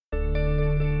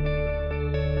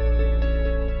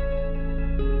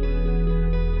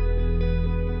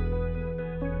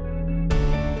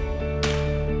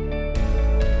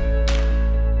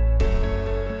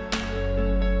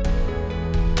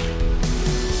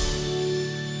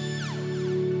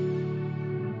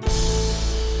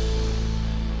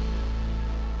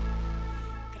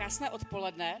Krásné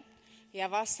odpoledne. Já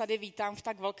vás tady vítám v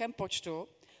tak velkém počtu.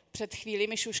 Před chvílí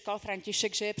mi šuškal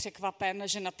František, že je překvapen,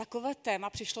 že na takové téma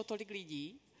přišlo tolik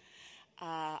lidí.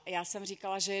 A já jsem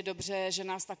říkala, že je dobře, že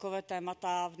nás takové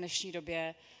témata v dnešní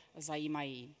době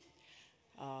zajímají.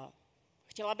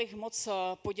 Chtěla bych moc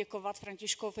poděkovat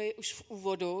Františkovi už v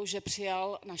úvodu, že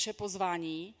přijal naše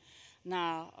pozvání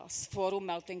na fórum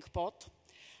Melting Pot,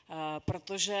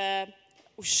 protože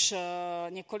už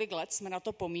několik let jsme na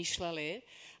to pomýšleli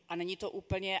a není to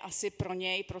úplně asi pro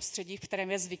něj prostředí, v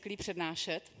kterém je zvyklý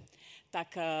přednášet.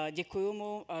 Tak děkuji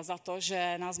mu za to,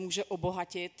 že nás může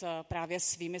obohatit právě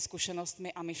svými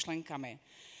zkušenostmi a myšlenkami.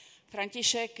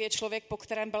 František je člověk, po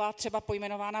kterém byla třeba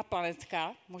pojmenována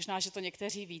planetka, možná, že to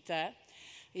někteří víte.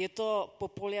 Je to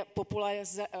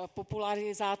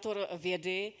popularizátor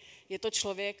vědy, je to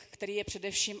člověk, který je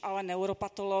především ale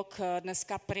neuropatolog,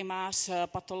 dneska primář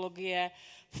patologie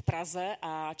v Praze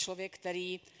a člověk,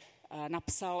 který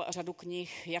napsal řadu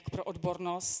knih jak pro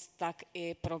odbornost, tak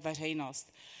i pro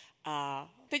veřejnost. A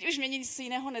teď už mě nic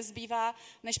jiného nezbývá,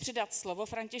 než předat slovo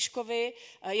Františkovi.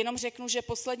 Jenom řeknu, že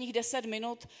posledních 10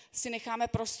 minut si necháme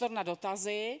prostor na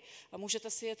dotazy,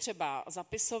 můžete si je třeba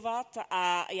zapisovat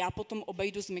a já potom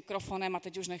obejdu s mikrofonem a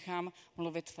teď už nechám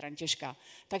mluvit Františka.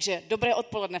 Takže dobré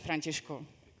odpoledne, Františku.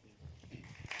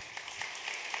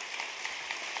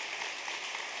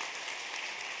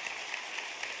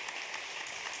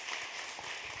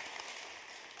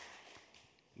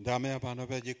 Dámy a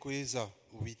pánové, děkuji za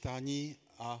uvítání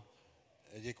a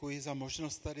děkuji za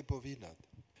možnost tady povídat.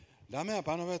 Dámy a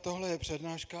pánové, tohle je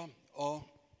přednáška o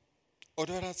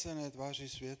odvrácené tváři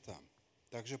světa,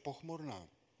 takže pochmurná.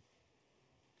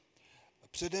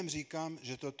 Předem říkám,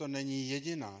 že toto není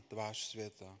jediná tvář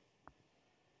světa,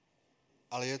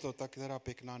 ale je to ta, která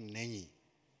pěkná není.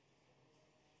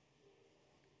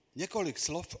 Několik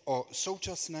slov o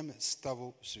současném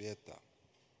stavu světa.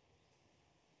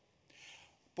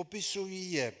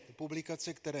 Popisují je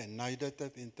publikace, které najdete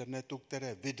v internetu,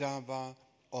 které vydává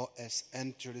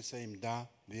OSN, čili se jim dá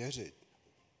věřit.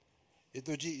 Je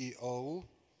to GEO,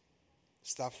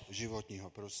 stav životního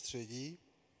prostředí,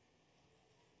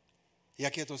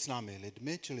 jak je to s námi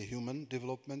lidmi, čili Human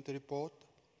Development Report,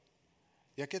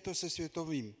 jak je to se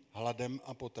světovým hladem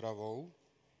a potravou,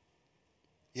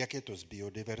 jak je to s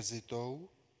biodiverzitou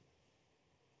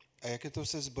a jak je to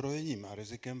se zbrojením a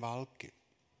rizikem války.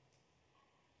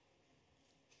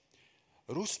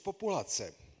 Růst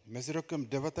populace mezi rokem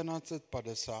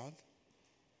 1950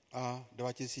 a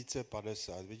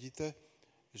 2050. Vidíte,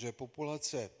 že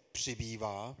populace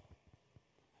přibývá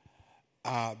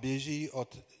a běží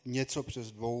od něco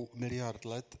přes 2 miliard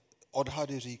let.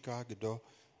 Odhady říká do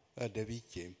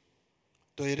 9.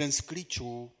 To je jeden z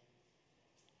klíčů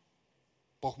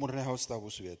pochmurného stavu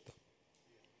světa.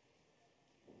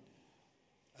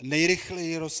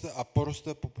 Nejrychleji roste a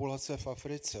poroste populace v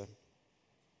Africe.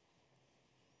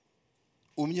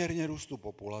 Úměrně růstu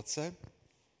populace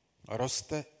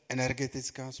roste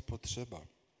energetická spotřeba.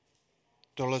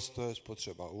 Tohle je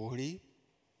spotřeba uhlí,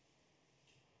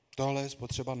 tohle je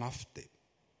spotřeba nafty.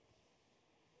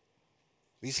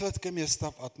 Výsledkem je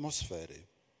stav atmosféry.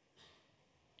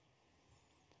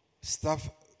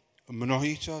 Stav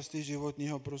mnohých částí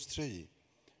životního prostředí,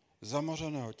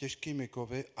 zamořeného těžkými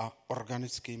kovy a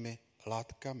organickými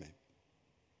látkami.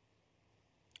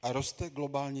 A roste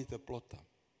globální teplota.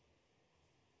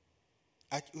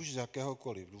 Ať už z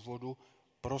jakéhokoliv důvodu,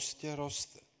 prostě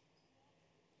roste.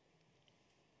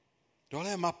 Tohle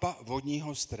je mapa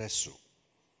vodního stresu.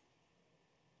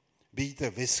 Vidíte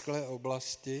vyschlé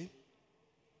oblasti,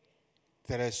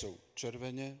 které jsou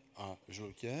červeně a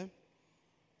žlutě.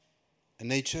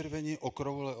 Nejčervení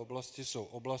okrouhlé oblasti jsou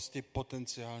oblasti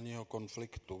potenciálního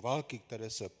konfliktu. Války, které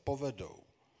se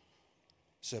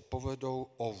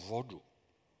povedou o vodu.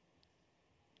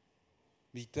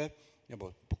 Víte,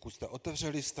 nebo pokud jste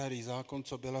otevřeli Starý zákon,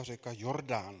 co byla řeka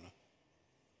Jordán,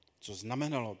 co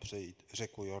znamenalo přejít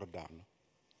řeku Jordán.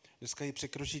 Dneska ji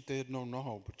překročíte jednou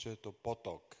nohou, protože je to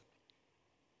potok.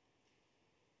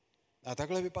 A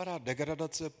takhle vypadá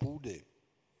degradace půdy.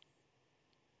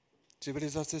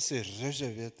 Civilizace si řeže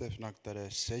větev, na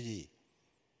které sedí.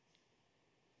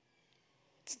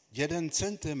 1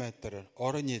 centimetr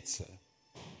ornice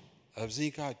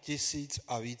vzniká 1000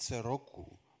 a více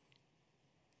roků.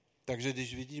 Takže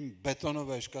když vidím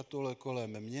betonové škatule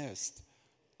kolem měst,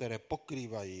 které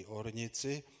pokrývají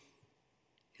ornici,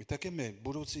 tak je mi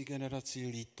budoucí generací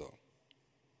líto.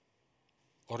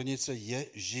 Ornice je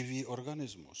živý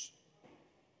organismus.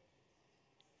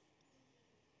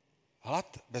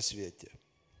 Hlad ve světě.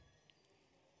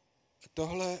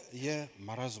 Tohle je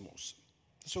marasmus.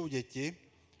 To jsou děti,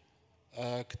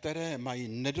 které mají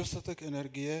nedostatek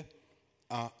energie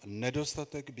a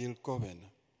nedostatek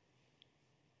bílkovin.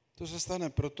 To se stane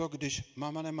proto, když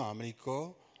máma nemá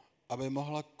mlíko, aby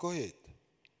mohla kojit.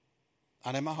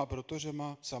 A nemá ho proto, že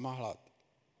má sama hlad.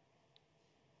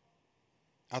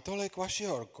 A tohle je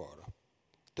kwashiorkor.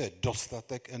 To je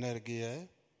dostatek energie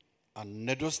a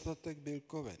nedostatek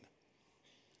bílkovin.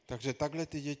 Takže takhle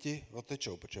ty děti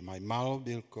otečou, protože mají málo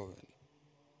bílkovin.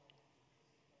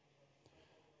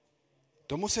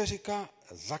 Tomu se říká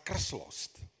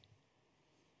zakrslost.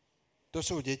 To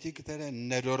jsou děti, které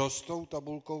nedorostou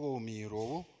tabulkovou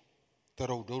míru,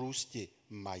 kterou dorůsti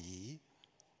mají,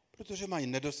 protože mají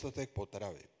nedostatek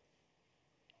potravy.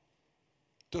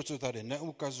 To, co tady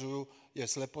neukazuju, je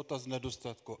slepota z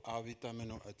nedostatku A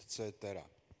vitaminu, etc.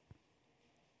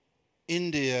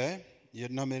 Indie,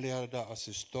 1 miliarda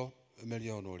asi 100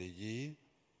 milionů lidí,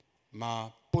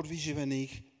 má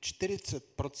podvyživených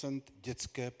 40%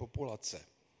 dětské populace,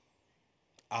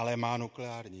 ale má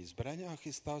nukleární zbraně a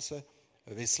chystá se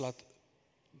vyslat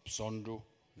sondu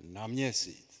na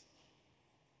Měsíc.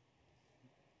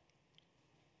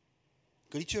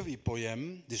 Klíčový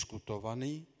pojem,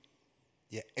 diskutovaný,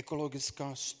 je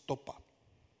ekologická stopa.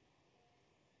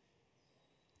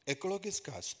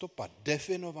 Ekologická stopa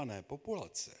definované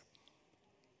populace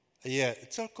je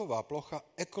celková plocha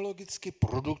ekologicky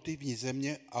produktivní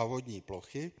země a vodní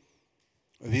plochy,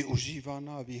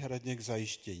 využívaná výhradně k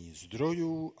zajištění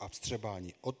zdrojů a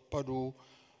vstřebání odpadů,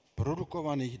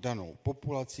 produkovaných danou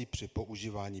populací při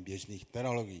používání běžných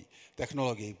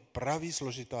technologií. Praví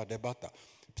složitá debata.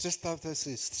 Představte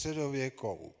si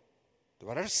středověkou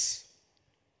tvrz,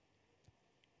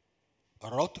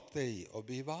 rod, který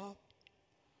obývá,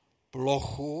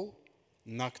 plochu,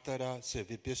 na které se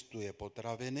vypěstuje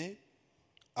potraviny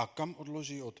a kam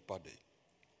odloží odpady.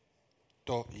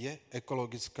 To je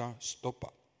ekologická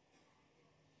stopa.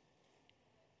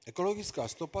 Ekologická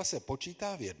stopa se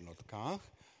počítá v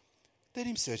jednotkách,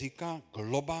 kterým se říká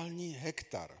globální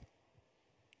hektar.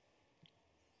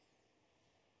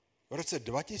 V roce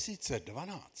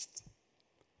 2012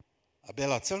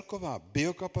 byla celková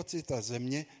biokapacita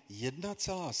země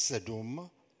 1,7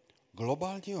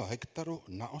 globálního hektaru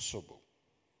na osobu.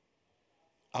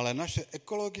 Ale naše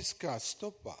ekologická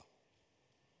stopa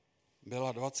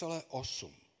byla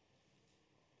 2,8.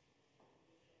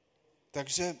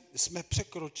 Takže jsme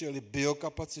překročili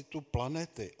biokapacitu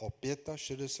planety o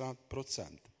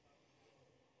 65%.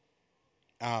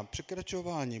 A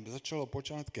překračování začalo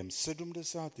počátkem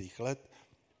 70. let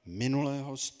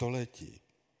minulého století.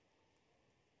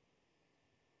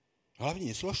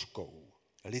 Hlavní složkou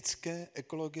lidské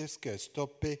ekologické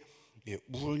stopy je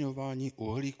uvolňování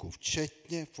uhlíku,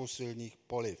 včetně fosilních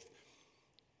paliv.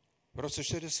 V roce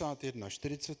 61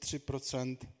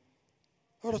 43%,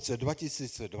 v roce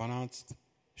 2012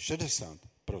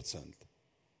 60%.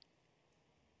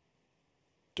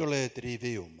 Tohle je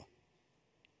trivium.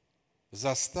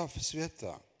 Za stav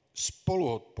světa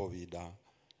spolu odpovídá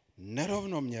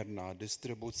nerovnoměrná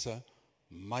distribuce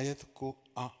majetku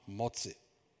a moci.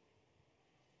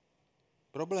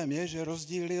 Problém je, že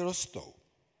rozdíly rostou.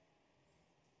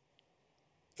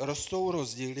 Rostou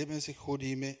rozdíly mezi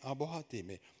chudými a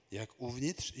bohatými, jak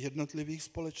uvnitř jednotlivých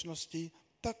společností,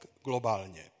 tak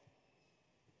globálně.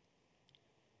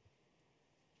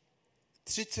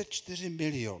 34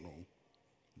 milionů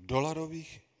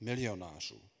dolarových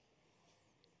milionářů,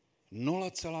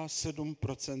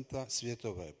 0,7%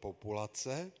 světové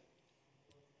populace,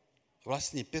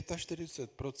 vlastní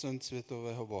 45%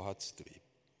 světového bohatství.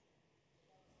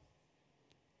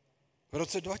 V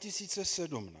roce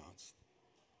 2017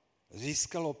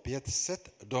 získalo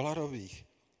 500 dolarových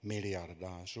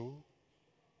miliardářů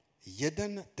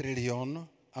 1 trilion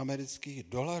amerických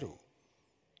dolarů.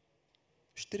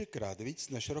 4krát víc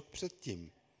než rok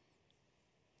předtím,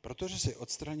 protože si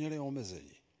odstranili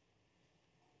omezení.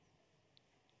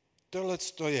 Tohle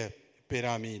je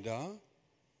pyramída,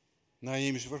 na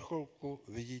jejímž vrcholku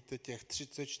vidíte těch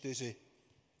 34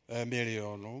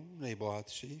 milionů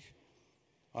nejbohatších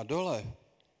a dole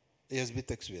je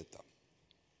zbytek světa.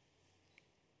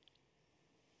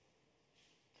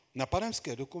 Na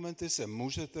panamské dokumenty se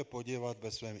můžete podívat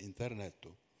ve svém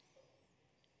internetu.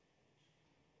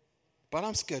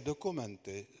 Panamské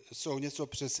dokumenty jsou něco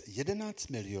přes 11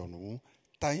 milionů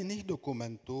tajných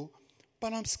dokumentů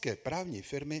panamské právní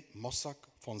firmy Mossack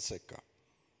Fonseca.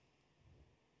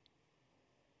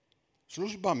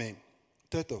 Službami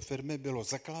této firmy bylo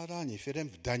zakládání firem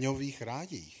v daňových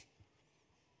rájích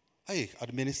a jejich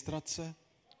administrace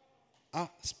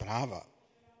a správa.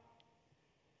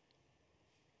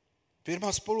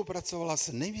 Firma spolupracovala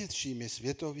s největšími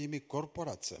světovými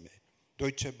korporacemi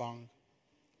Deutsche Bank,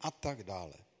 a tak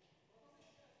dále.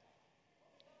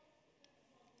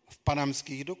 V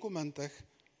panamských dokumentech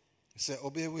se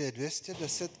objevuje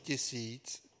 210 000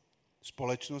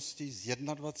 společností z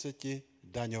 21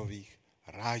 daňových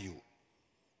rájů.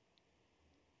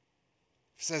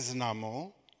 V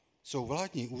seznamu jsou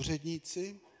vládní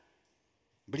úředníci,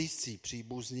 blízcí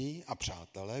příbuzní a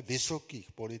přátelé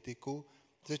vysokých politiků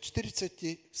ze 40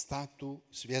 států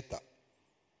světa.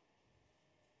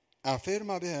 A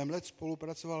firma během let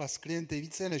spolupracovala s klienty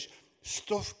více než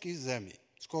 100 zemí,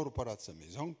 s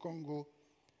korporacemi z Hongkongu,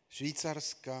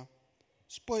 Švýcarska,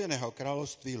 Spojeného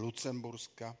království,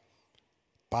 Lucemburska,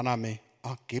 Panamy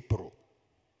a Kypru.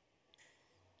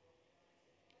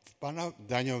 V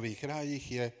daňových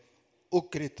rájích je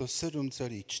ukryto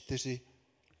 7,4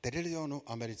 trilionu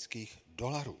amerických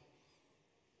dolarů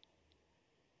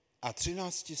a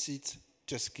 13 000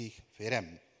 českých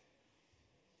firem.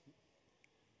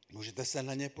 Můžete se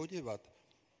na ně podívat,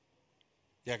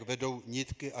 jak vedou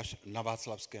nitky až na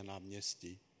Václavské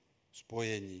náměstí,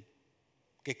 spojení,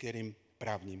 ke kterým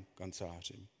právním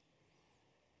kancelářím.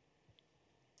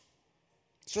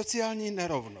 Sociální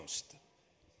nerovnost.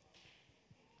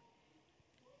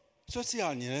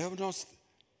 Sociální nerovnost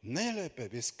nejlépe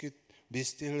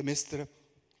vystihl mistr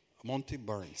Monty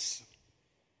Burns.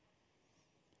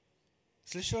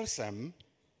 Slyšel jsem,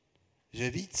 že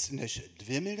víc než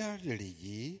 2 miliardy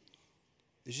lidí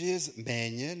žije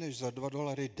méně než za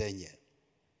 $2 denně.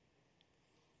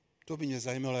 To by mě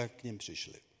zajímalo, jak k nim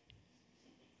přišli.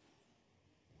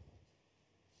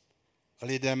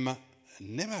 Lidem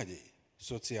nevadí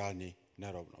sociální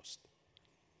nerovnost.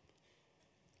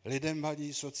 Lidem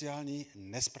vadí sociální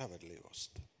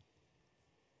nespravedlivost.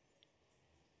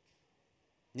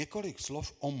 Několik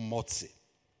slov o moci.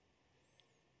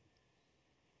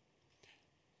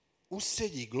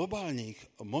 Ústředí globálních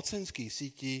mocenských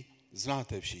sítí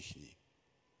znáte všichni.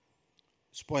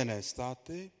 Spojené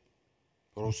státy,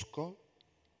 Rusko,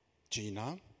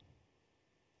 Čína,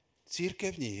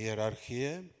 církevní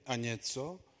hierarchie a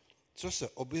něco, co se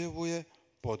objevuje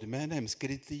pod jménem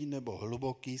skrytý nebo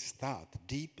hluboký stát,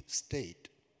 deep state.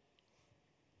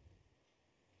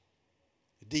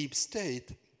 Deep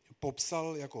state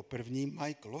popsal jako první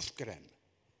Mike Lofgren.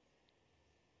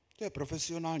 To je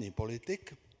profesionální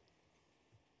politik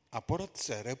a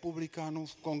poradce republikánů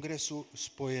v Kongresu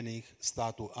Spojených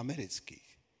států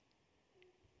amerických.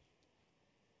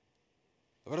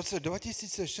 V roce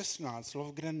 2016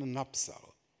 Lofgren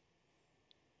napsal: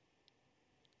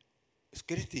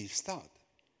 skrytý stát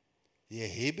je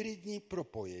hybridní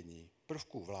propojení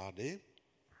prvků vlády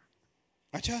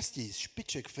a částí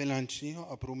špiček finančního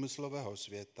a průmyslového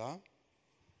světa,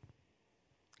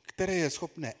 které je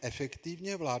schopné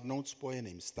efektivně vládnout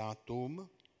Spojeným státům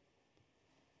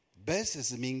bez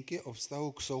zmínky o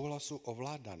vztahu k souhlasu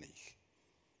ovládaných,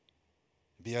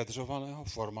 vyjadřovaného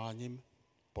formálním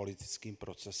politickým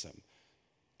procesem.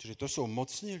 Čili to jsou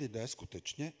mocní lidé,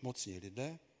 skutečně mocní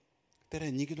lidé,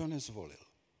 které nikdo nezvolil.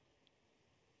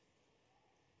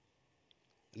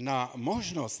 Na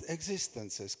možnost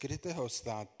existence skrytého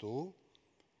státu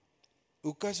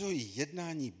ukazují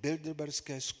jednání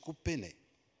Bilderbergské skupiny.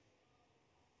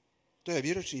 To je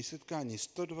výroční setkání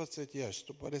 120 až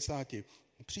 150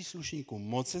 příslušníků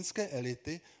mocenské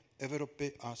elity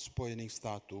Evropy a Spojených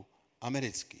států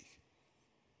amerických.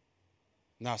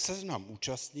 Na seznam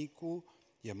účastníků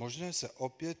je možné se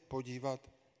opět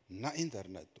podívat na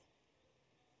internetu.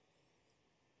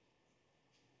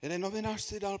 Jeden novinář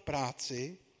si dal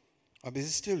práci, aby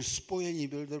zjistil spojení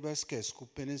Bilderbergské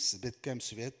skupiny s zbytkem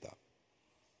světa.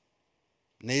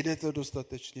 Nejde to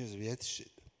dostatečně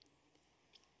zvětšit.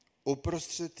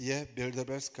 Uprostřed je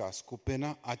Bilderbergská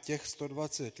skupina a těch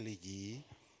 120 lidí,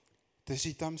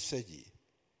 kteří tam sedí.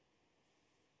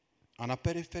 A na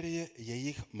periferii je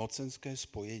jejich mocenské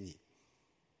spojení.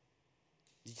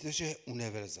 Vidíte, že je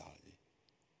univerzální.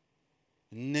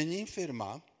 Není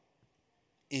firma,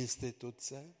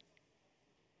 instituce,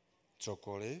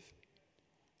 cokoliv,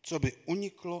 co by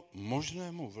uniklo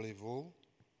možnému vlivu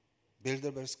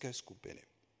Bilderbergské skupiny.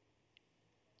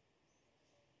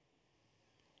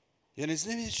 Jeden z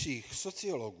největších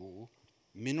sociologů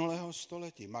minulého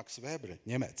století, Max Weber,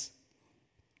 Němec,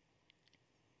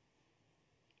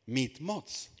 mít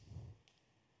moc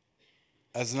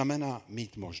znamená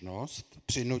mít možnost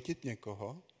přinutit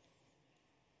někoho,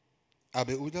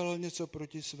 aby udělal něco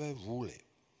proti své vůli.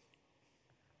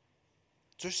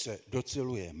 Což se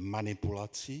doceluje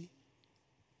manipulací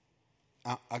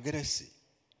a agresí.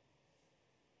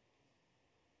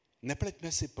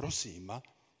 Nepleťme si, prosím,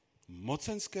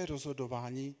 mocenské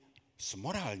rozhodování s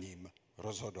morálním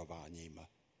rozhodováním.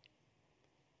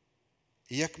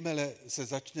 jakmile se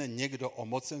začne někdo o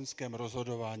mocenském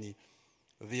rozhodování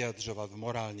vyjadřovat v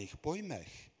morálních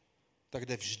pojmech, tak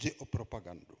jde vždy o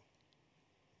propagandu.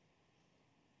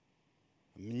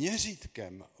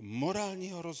 Měřítkem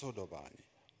morálního rozhodování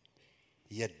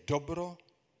je dobro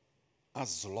a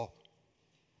zlo.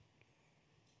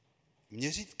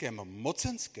 Měřítkem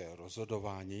mocenského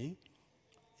rozhodování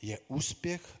je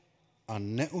úspěch a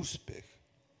neúspěch.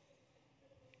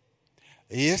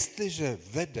 Jestliže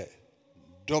vede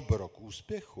dobro k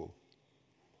úspěchu,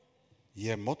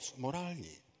 je moc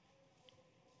morální.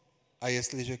 A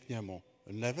jestliže k němu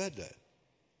nevede,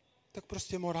 tak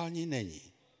prostě morální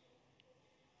není.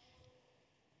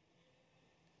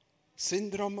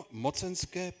 Syndrom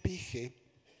mocenské pýchy.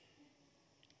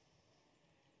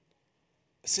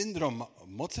 Syndrom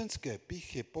mocenské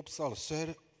pýchy popsal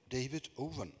Sir David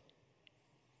Owen.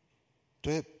 To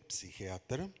je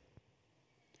psychiatr,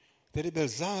 který byl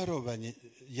zároveň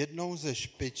jednou ze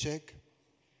špiček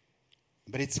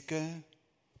britské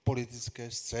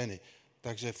politické scény.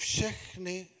 Takže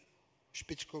všechny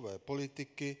špičkové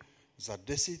politiky za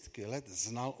desítky let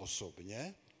znal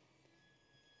osobně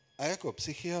a jako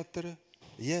psychiatr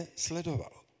je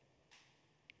sledoval.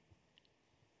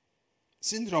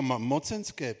 Syndrom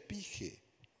mocenské pýchy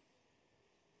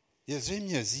je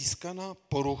zřejmě získaná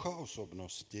porucha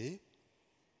osobnosti,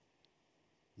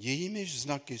 jejímiž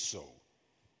znaky jsou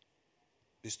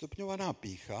vystupňovaná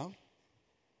pýcha,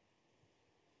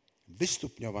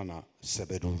 vystupňovaná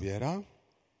sebedůvěra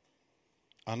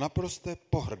a naprosté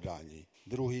pohrdání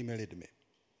druhými lidmi.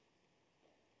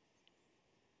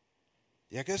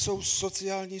 Jaké jsou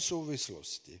sociální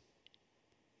souvislosti?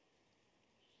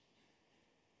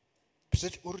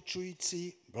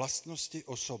 Předurčující vlastnosti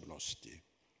osobnosti.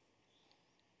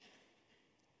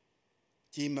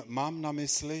 Tím mám na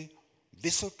mysli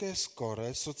vysoké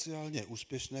skóre sociálně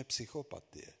úspěšné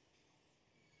psychopatie.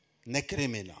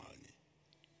 Nekriminální.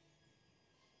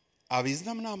 A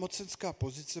významná mocenská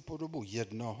pozice po dobu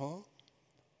 1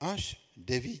 až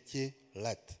 9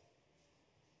 let.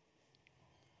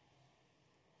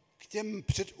 K těm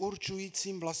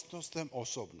předurčujícím vlastnostem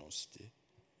osobnosti.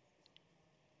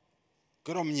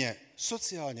 Kromě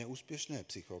sociálně úspěšné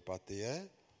psychopatie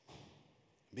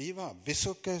bývá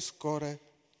vysoké skóre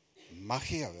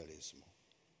machiavelismu.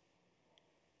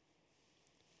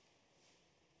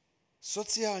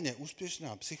 Sociálně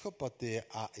úspěšná psychopatie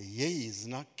a její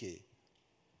znaky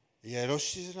je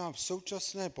rozšířená v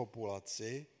současné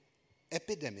populaci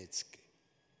epidemicky.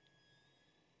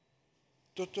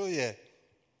 Toto je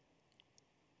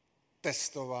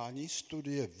testování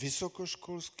studie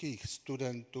vysokoškolských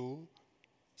studentů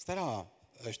stará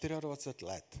 24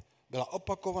 let. Byla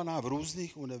opakovaná v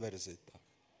různých univerzitách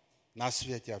na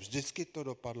světě a vždycky to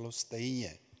dopadlo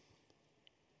stejně.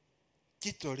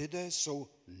 Tito lidé jsou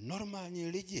normální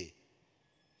lidi.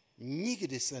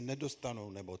 Nikdy se nedostanou,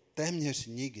 nebo téměř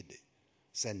nikdy,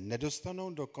 se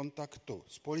nedostanou do kontaktu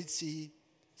s policií,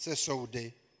 se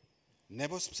soudy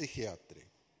nebo s psychiatry.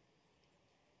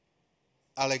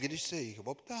 Ale když se jich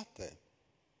optáte,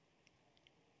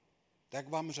 tak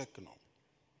vám řeknou,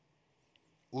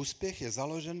 úspěch je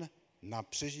založen na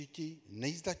přežití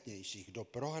nejzdatnějších. Kdo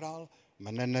prohrál,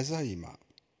 mne nezajímá.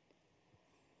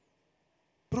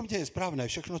 Pro mě je správné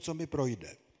všechno, co mi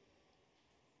projde.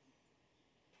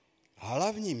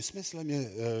 Hlavním smyslem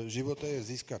života je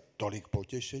získat tolik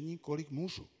potěšení, kolik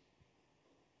můžu.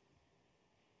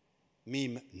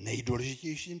 Mým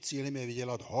nejdůležitějším cílem je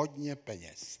vydělat hodně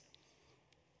peněz.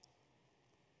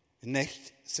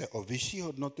 Nechť se o vyšší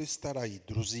hodnoty starají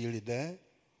druzí lidé,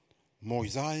 můj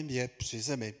zájem je při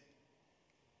zemi.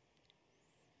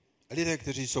 Lidé,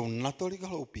 kteří jsou natolik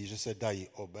hloupí, že se dají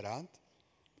obrat,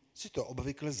 si to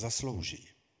obvykle zaslouží.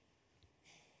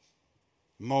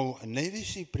 Mou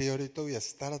nejvyšší prioritou je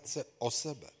starat se o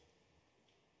sebe.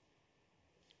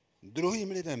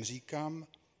 Druhým lidem říkám,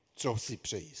 co si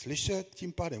přejí slyšet,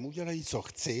 tím pádem udělají, co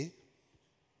chci,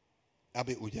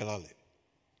 aby udělali.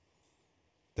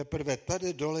 Teprve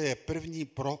tady dole je první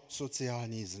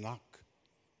prosociální znak.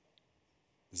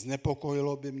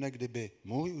 Znepokojilo by mne, kdyby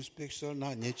můj úspěch šel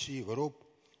na něčí vrub,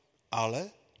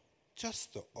 ale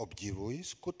často obdivuji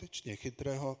skutečně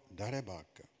chytrého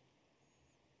darebáka.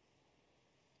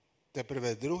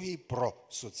 Teprve druhý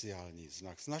prosociální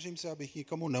znak. Snažím se, abych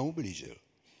nikomu neublížil.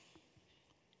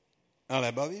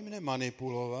 Ale baví mne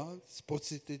manipulovat s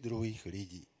pocity druhých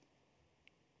lidí.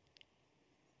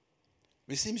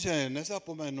 Myslím, že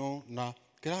nezapomenu na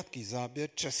krátký záběr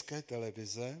České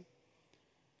televize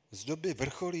z doby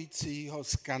vrcholícího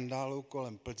skandálu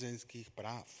kolem plzeňských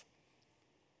práv.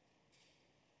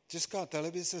 Česká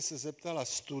televize se zeptala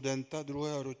studenta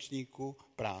 2. ročníku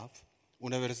práv,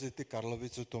 Univerzity Karlovy,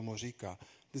 co tomu říká.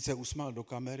 Ten se usmál do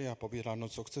kamery a povídal, no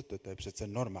co chcete, to je přece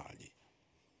normální.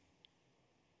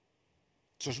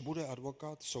 Což bude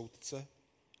advokát, soudce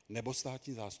nebo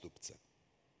státní zástupce.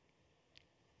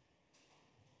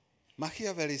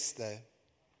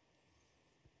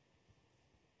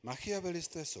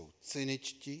 Machiavelisté jsou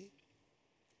cyničtí,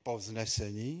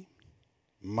 povznesení,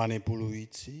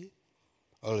 manipulující,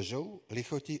 lžou,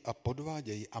 lichotí a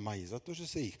podvádějí a mají za to, že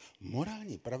se jich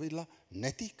morální pravidla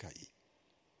netýkají.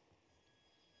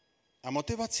 A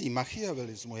motivací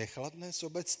machiavelismu je chladné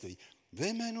sobectví ve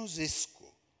jménu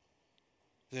zisku.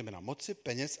 Zejména moci,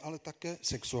 peněz, ale také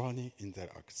sexuální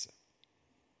interakce.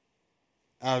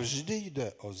 A vždy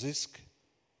jde o zisk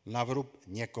na vrub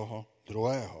někoho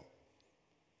druhého.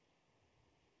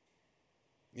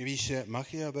 Výše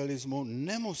machiavelismu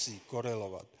nemusí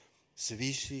korelovat s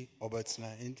výší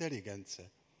obecné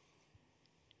inteligence,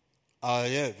 ale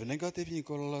je v negativní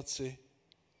korelaci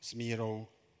s mírou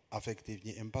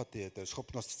afektivní empatie, to je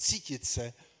schopnost cítit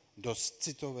se do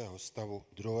citového stavu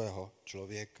druhého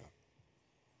člověka.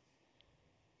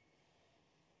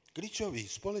 Klíčový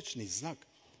společný znak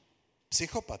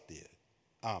psychopatie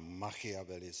a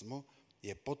machiavelismu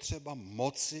je potřeba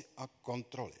moci a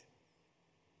kontroly.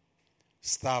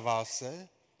 Stává se,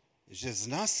 že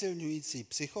znásilňující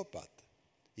psychopat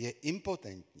je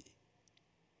impotentní.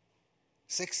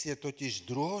 Sex je totiž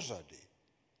druhořady.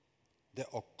 Jde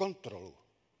o kontrolu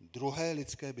druhé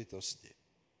lidské bytosti.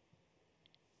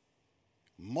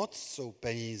 Moc jsou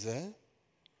peníze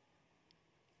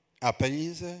a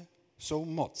peníze jsou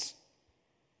moc.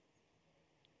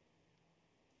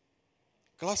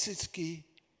 Klasický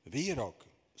výrok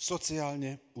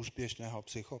sociálně úspěšného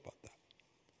psychopata.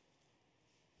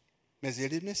 Mezi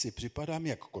lidmi si připadám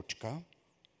jak kočka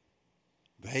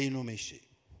v hejnu myši.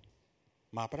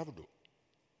 Má pravdu.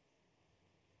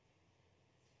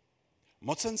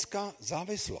 Mocenská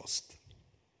závislost.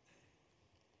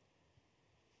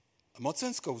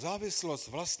 Mocenskou závislost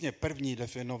vlastně první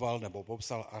definoval nebo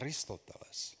popsal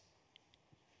Aristoteles.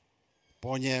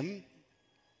 Po něm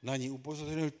na ní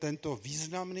upozornil tento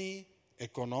významný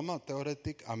ekonom a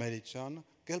teoretik Američan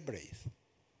Galbraith.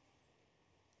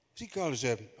 Říkal,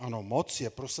 že ano, moc je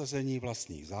prosazení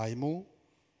vlastních zájmů,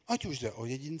 ať už jde o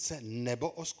jedince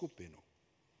nebo o skupinu.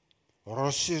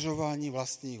 Rozšiřování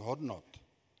vlastních hodnot.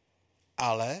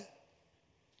 Ale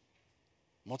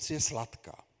moc je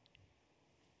sladká.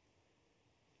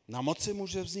 Na moci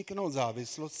může vzniknout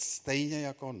závislost stejně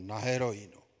jako na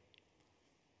heroinu.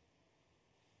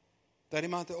 Tady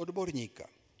máte odborníka.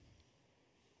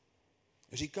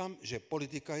 Říkám, že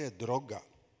politika je droga.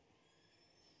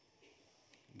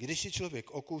 Když ji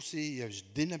člověk okusí, je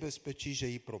vždy nebezpečí, že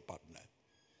ji propadne.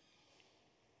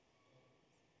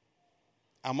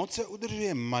 A moc se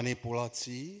udržuje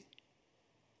manipulací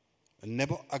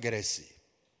nebo agresí.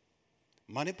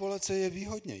 Manipulace je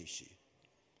výhodnější.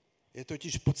 Je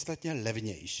totiž podstatně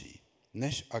levnější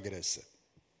než agrese.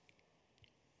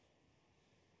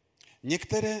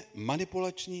 Některé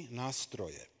manipulační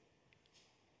nástroje.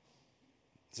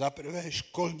 Za prvé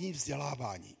školní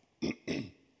vzdělávání.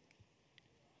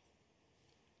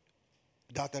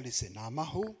 Dáte-li si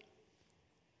námahu,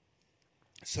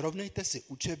 srovnejte si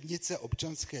učebnice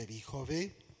občanské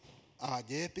výchovy a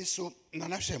dějepisu na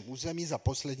našem území za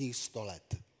posledních 100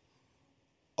 let.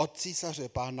 Od císaře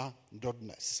pána do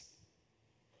dnes.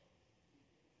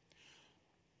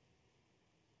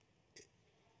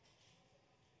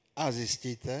 A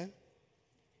zjistíte,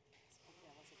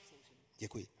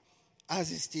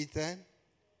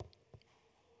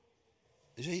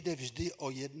 že jde vždy o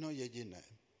jedno jediné.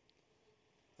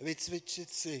 Vycvičit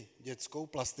si dětskou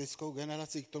plastickou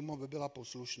generaci k tomu, aby byla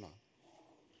poslušná.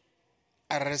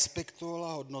 A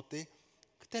respektovala hodnoty,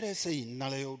 které se jí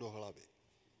nalejou do hlavy.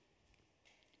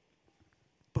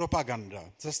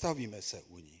 Propaganda, zastavíme se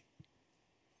u ní.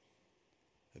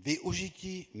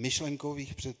 Využití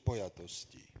myšlenkových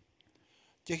předpojatostí.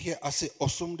 Těch je asi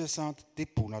 80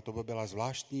 typů, na to by byla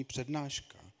zvláštní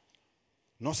přednáška.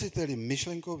 Nositeli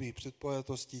myšlenkových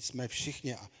předpojatostí jsme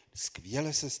všichni a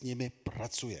skvěle se s nimi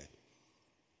pracuje.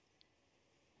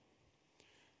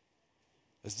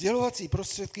 Sdělovací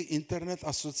prostředky, internet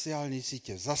a sociální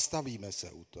sítě, zastavíme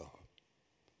se u toho.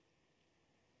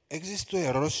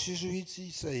 Existuje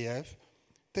rozšiřující se jev,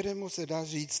 kterému se dá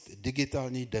říct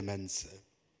digitální demence.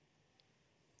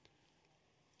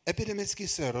 Epidemicky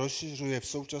se rozšiřuje v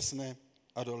současné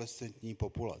adolescentní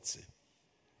populaci.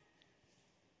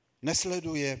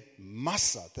 Nesleduje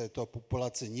masa této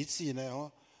populace nic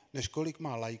jiného, než kolik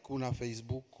má lajků na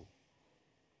Facebooku.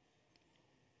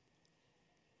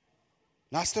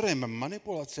 Nástrojem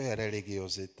manipulace je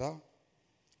religiozita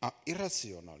a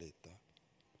iracionalita.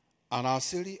 a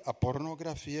násilí a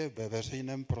pornografie ve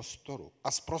veřejném prostoru.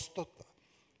 A sprostota,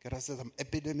 která se tam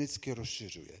epidemicky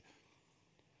rozšiřuje.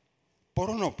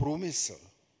 Pornoprůmysl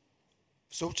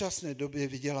v současné době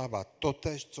vydělává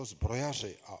totéž, co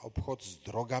zbrojaři a obchod s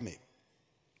drogami.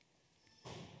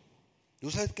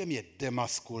 Důsledkem je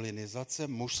demaskulinizace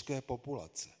mužské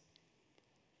populace.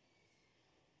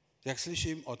 Jak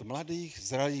slyším od mladých,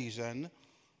 zralých žen,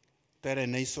 které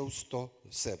nejsou z toho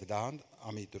se vdát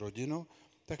a mít rodinu,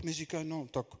 tak mi říkají, no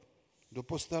tak do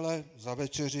postele za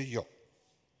večeři jo,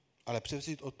 ale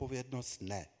převzít odpovědnost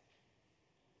ne.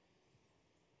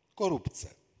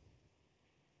 Korupce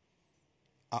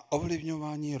a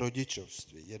ovlivňování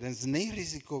rodičovství. Jeden z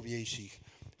nejrizikovějších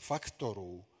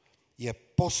faktorů je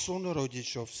posun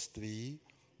rodičovství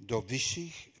do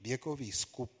vyšších věkových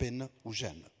skupin u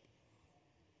žen.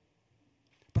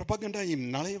 Propaganda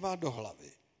jim nalévá do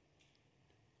hlavy,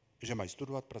 že mají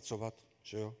studovat, pracovat,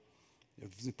 že jo?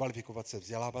 Kvalifikovat se,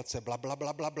 vzdělávat se, bla, bla,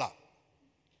 bla, bla, bla.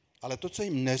 Ale to, co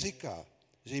jim neříká,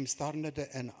 že jim stárne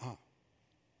DNA.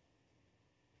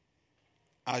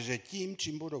 A že tím,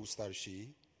 čím budou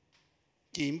starší,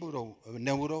 tím budou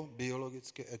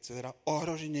neurobiologicky, etc.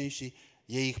 ohroženější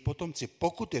jejich potomci,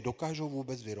 pokud je dokážou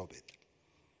vůbec vyrobit.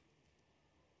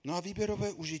 No a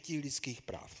výběrové užití lidských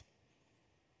práv.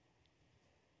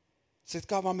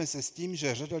 Setkáváme se s tím,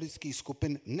 že řada lidských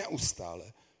skupin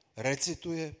neustále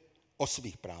recituje o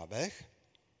svých právech,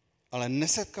 ale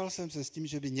nesetkal jsem se s tím,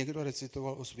 že by někdo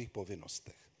recitoval o svých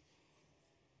povinnostech.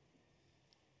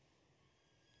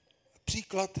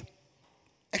 Příklad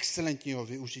excelentního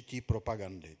využití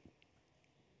propagandy.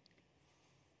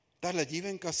 Tahle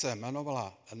dívenka se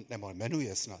jmenovala, nebo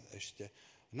jmenuje snad ještě,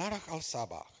 Narah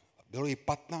al-Sabah. Bylo jí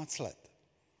 15 let.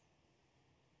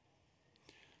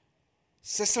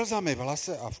 Se slzami v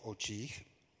hlase a v očích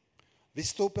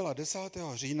vystoupila 10.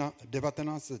 října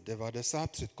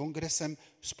 1990 před Kongresem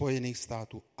Spojených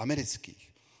států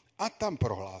amerických. A tam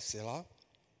prohlásila,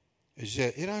 že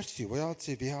iránští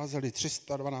vojáci vyházeli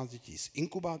 312 dětí z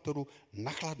inkubátoru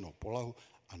na chladnou polohu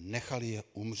a nechali je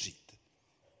umřít.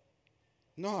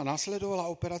 No a následovala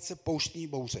operace Pouštní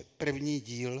bouře, první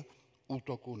díl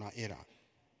útoku na Irán.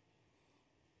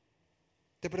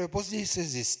 Teprve později se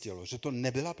zjistilo, že to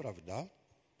nebyla pravda,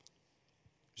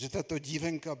 že tato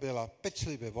dívenka byla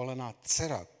pečlivě volená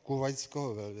dcera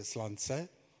kuvajského velvyslance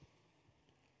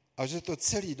a že to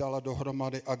celý dala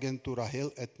dohromady agentura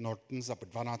Hill & Norton za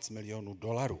 $12 milionů.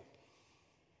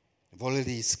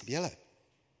 Volili ji skvěle.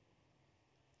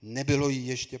 Nebylo jí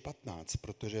ještě 15,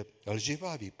 protože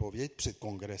lživá výpověď před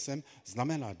kongresem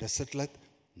znamená 10 let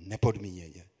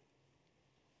nepodmíněně.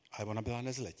 Ale ona byla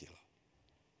nezletila.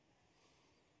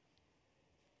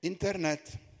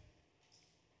 Internet.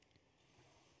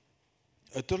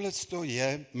 Tohle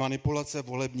je manipulace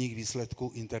volebních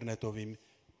výsledků internetovým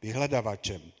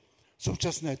vyhledavačem. V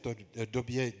současné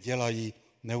době dělají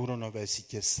neuronové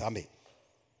sítě sami.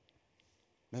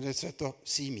 Jmenuje se to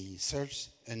SEME, Search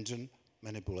Engine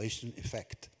Manipulation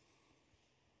Effect.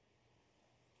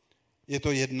 Je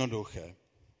to jednoduché.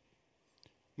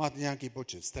 Máte nějaký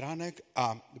počet stránek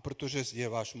a protože je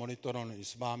váš monitorován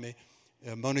s vámi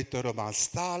monitorován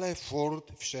stále,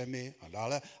 furt, všemi a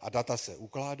dále a data se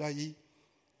ukládají,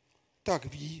 tak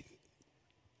ví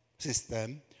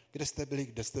systém, kde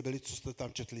jste byli, co jste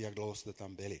tam četli, jak dlouho jste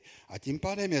tam byli. A tím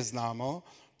pádem je známo,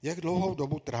 jak dlouhou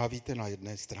dobu trávíte na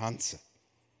jedné stránce.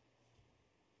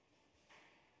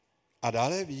 A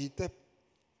dále vidíte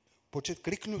počet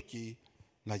kliknutí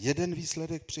na jeden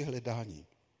výsledek při hledání.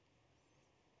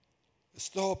 Z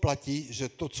toho platí, že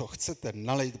to, co chcete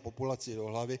nalejt populaci do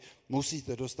hlavy,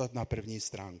 musíte dostat na první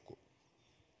stránku.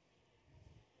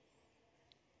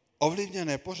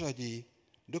 Ovlivněné pořadí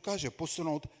dokáže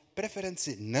posunout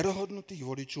preferenci nerozhodnutých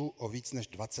voličů o víc než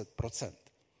 20%.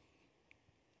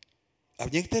 A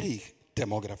v některých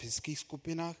demografických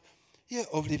skupinách je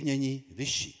ovlivnění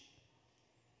vyšší.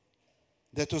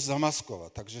 Jde to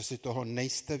zamaskovat, takže si toho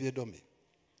nejste vědomi.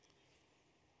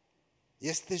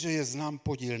 Jestliže je znám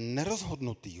podíl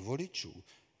nerozhodnutých voličů,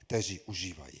 kteří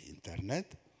užívají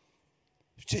internet,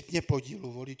 včetně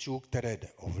podílu voličů, které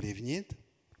jde ovlivnit,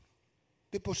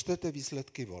 vypočtete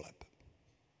výsledky voleb.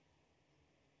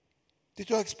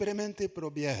 Tyto experimenty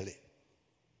proběhly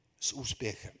s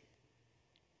úspěchem.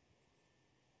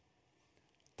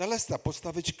 Tahle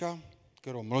postavička,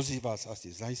 kterou mnozí vás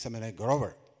asi znají, se jmenuje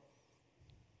Grover.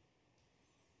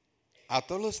 A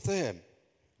tohle je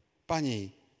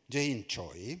paní Jane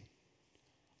Choi,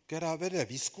 která vede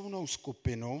výzkumnou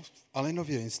skupinu v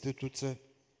Allenově instituce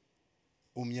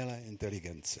umělé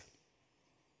inteligence.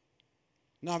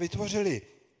 No a vytvořili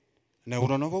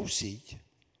neuronovou síť,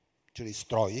 čili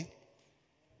stroj,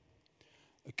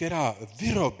 která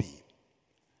vyrobí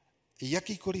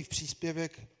jakýkoliv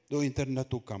příspěvek do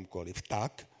internetu kamkoliv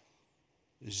tak,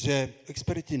 že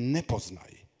experti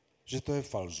nepoznají, že to je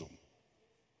falzum.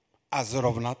 A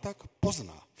zrovna tak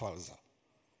pozná falza.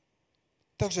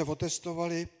 Takže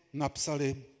otestovali,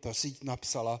 ta síť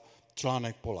napsala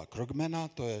článek Paula Krugmana,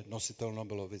 to je nositel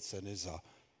Nobelovy ceny za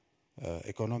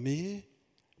ekonomii,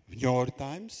 v New York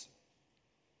Times,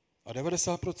 a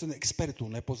 90% expertů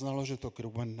nepoznalo, že to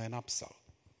Krugman nenapsal.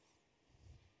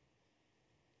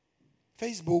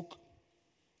 Facebook,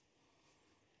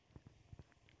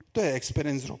 to je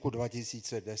experiment z roku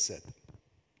 2010.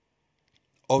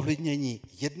 Ovlivnění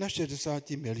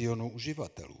 61 milionů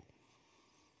uživatelů.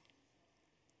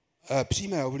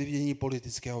 Přímé ovlivnění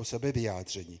politického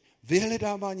sebevyjádření.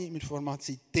 Vyhledávání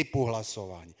informací typu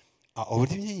hlasování. A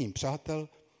ovlivněním přátel,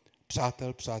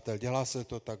 dělá se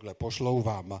to takhle, pošlou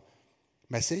vám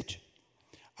message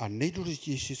a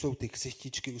nejdůležitější jsou ty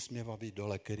ksichtičky usměvavý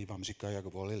dole, který vám říkají, jak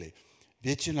volili.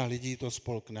 Většina lidí to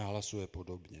spolkne a hlasuje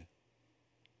podobně.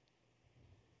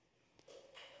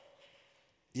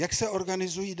 Jak se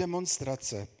organizují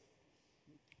demonstrace?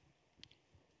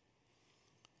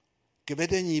 K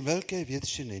vedení velké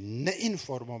většiny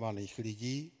neinformovaných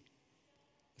lidí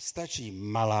stačí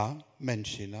malá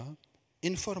menšina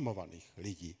informovaných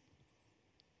lidí.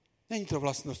 Není to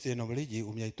vlastnost jenom lidí,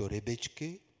 umějí to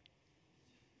rybičky,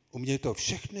 umějí to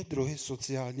všechny druhy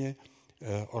sociálně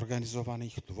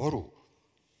organizovaných tvorů.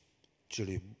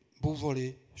 Čili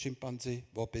bůvoli, šimpanzi,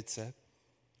 opice,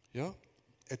 jo,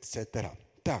 etc.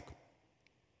 Tak.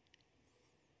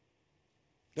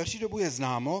 Další dobu je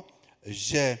známo,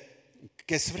 že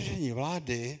ke svržení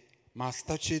má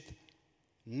stačit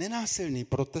nenásilný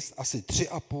protest asi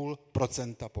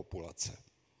 3,5% populace,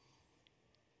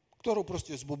 kterou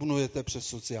prostě zbubnujete přes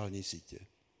sociální sítě.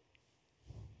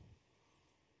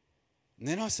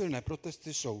 Nenásilné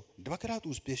protesty jsou 2krát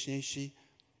úspěšnější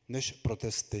než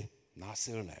protesty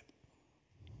násilné.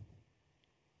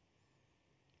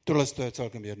 Tohle je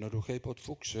celkem jednoduchý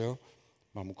podfuk, že jo?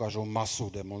 Vám ukážou masu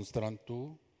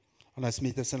demonstrantů a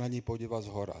nesmíte se na ní podívat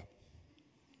zhora.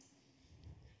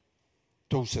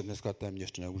 To už se dneska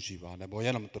téměř neužívá, nebo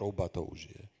jenom trouba to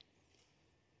užije.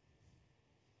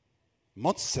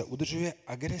 Moc se udržuje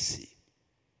agresí.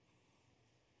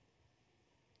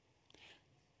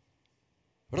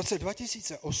 V roce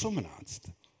 2018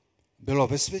 bylo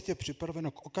ve světě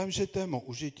připraveno k okamžitému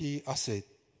užití asi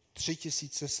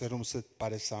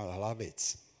 3750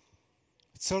 hlavic.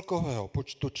 Celkového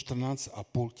počtu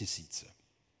 14,5 tisíce.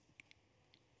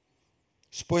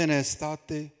 Spojené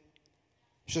státy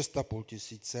 6,5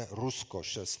 tisíce, Rusko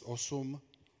 6,8,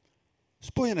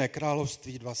 Spojené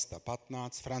království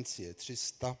 215, Francie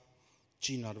 300,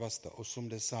 Čína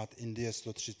 280, Indie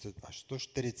 130 až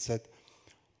 140,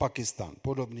 Pakistán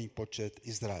podobný počet,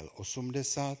 Izrael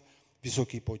 80,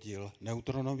 vysoký podíl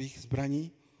neutronových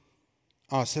zbraní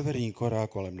a Severní Korea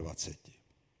kolem 20.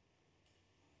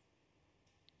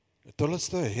 Tohle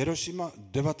je Hirošima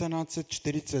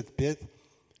 1945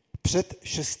 před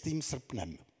 6.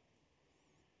 srpnem.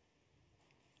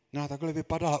 No a takhle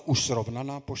vypadala už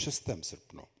srovnaná po 6.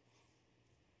 srpnu.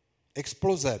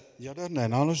 Exploze jaderné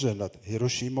nálože nad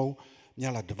Hirošimou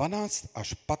měla 12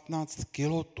 až 15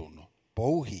 kilotun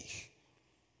pouhých.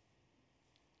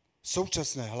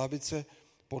 Současné hlavice,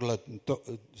 podle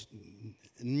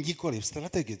nikoliv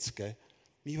strategické,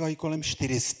 mívají kolem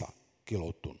 400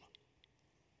 kilotun.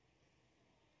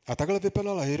 A takhle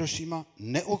vypadala Hirošima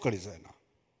neoklizená.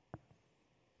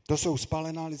 To jsou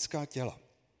spálená lidská těla.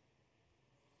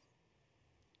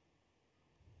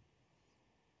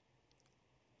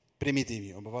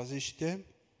 Primitivní obvaziště,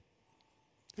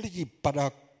 lidí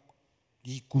padá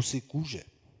jí kusy kůže.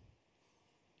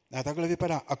 A takhle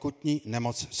vypadá akutní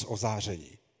nemoc z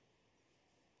ozáření.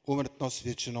 Úmrtnost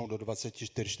většinou do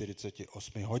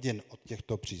 24-48 hodin od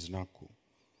těchto příznaků.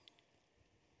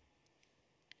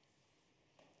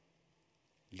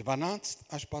 12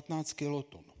 až 15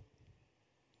 kilotun.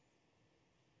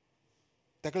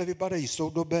 Takhle vypadají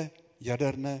soudobé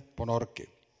jaderné ponorky.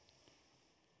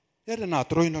 Jaderná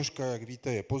trojnožka, jak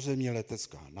víte, je pozemní,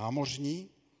 letecká, námořní.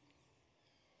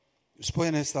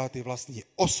 Spojené státy vlastní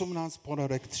 18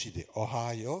 ponorek třídy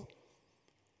Ohio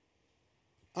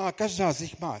a každá z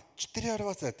nich má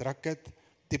 24 raket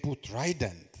typu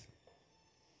Trident.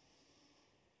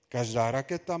 Každá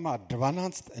raketa má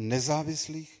 12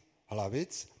 nezávislých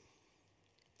hlavic,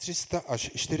 300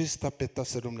 až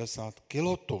 475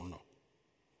 kilotun.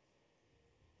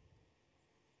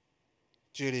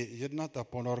 Čili jedna ta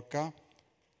ponorka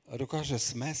dokáže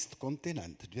smést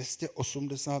kontinent,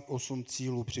 288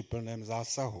 cílů při plném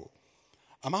zásahu.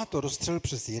 A má to rozstřel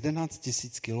přes 11 000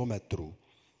 kilometrů.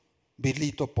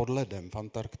 Bydlí to pod ledem v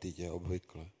Antarktidě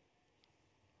obvykle.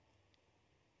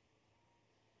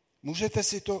 Můžete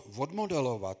si to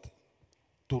odmodelovat,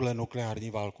 tuhle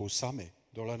nukleární válku sami.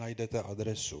 Dole najdete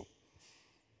adresu.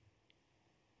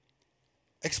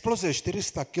 Exploze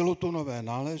 400 kilotonové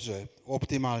náleže v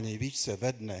optimální výšce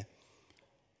ve dne,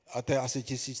 a to je asi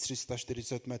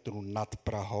 1340 metrů nad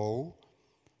Prahou,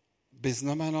 by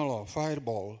znamenalo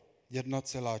fireball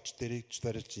 1,4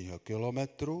 čtverečního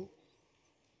kilometru,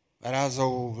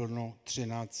 rázovou vlnu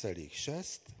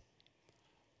 13,6,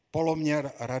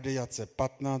 poloměr radiace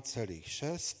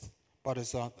 15,6,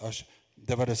 50 až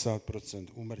 90%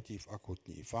 úmrtí v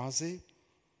akutní fázi,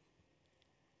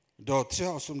 do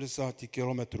 83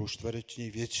 km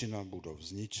čtvereční většina budov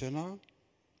zničena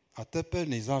a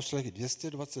tepelný zášleh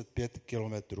 225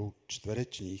 km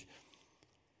čtverečních.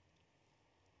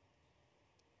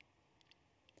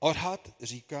 Odhad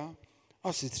říká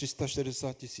asi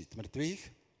 360 tisíc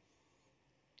mrtvých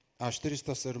a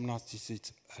 417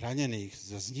 tisíc raněných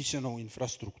se zničenou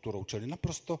infrastrukturou, čili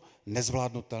naprosto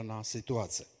nezvládnutelná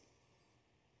situace.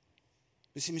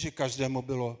 Myslím, že každému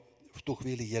bylo v tu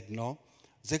chvíli jedno,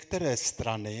 ze které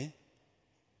strany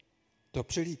to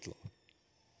přilítlo.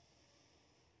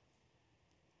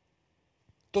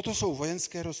 Toto jsou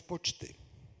vojenské rozpočty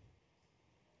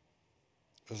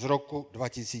z roku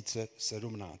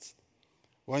 2017.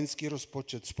 Vojenský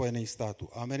rozpočet Spojených států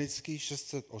amerických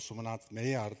 618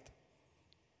 miliard,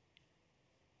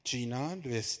 Čína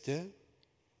 200,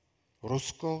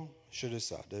 Rusko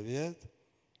 69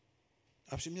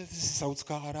 a všimněte si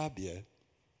Saudská Arábie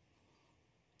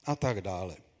a tak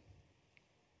dále.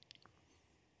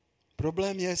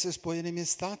 Problém je se Spojenými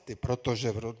státy,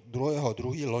 protože v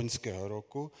druhý loňského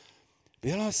roku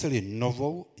vyhlásili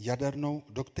novou jadernou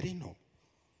doktrínu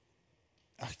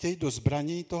a chtějí do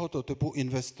zbraní tohoto typu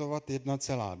investovat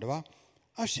 1,2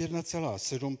 až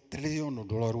 1,7 trilionu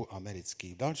dolarů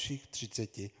amerických v dalších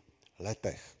 30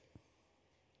 letech.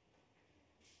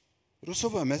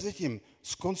 Rusové mezitím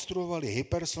zkonstruovali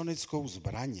hypersonickou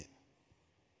zbraň.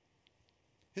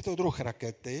 Je to druh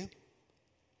rakety,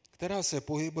 která se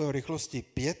pohybuje v rychlosti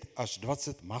 5 až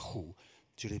 20 machů,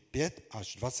 čili 5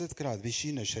 až 20krát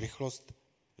vyšší než rychlost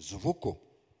zvuku.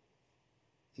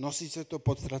 Nosí se to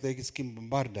pod strategickým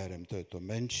bombardérem, to je to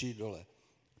menší dole.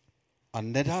 A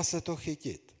nedá se to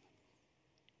chytit.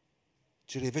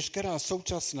 Čili veškerá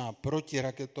současná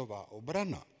protiraketová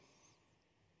obrana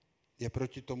je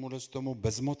proti tomu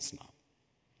bezmocná.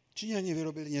 Číňani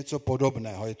vyrobili něco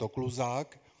podobného, je to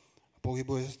kluzák,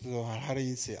 pohybuje se to v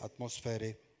hranici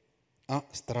atmosféry a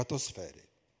stratosféry.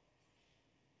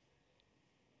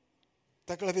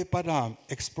 Takhle vypadá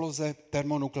exploze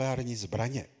termonukleární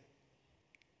zbraně.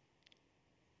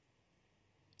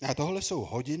 A tohle jsou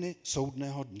hodiny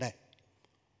soudného dne.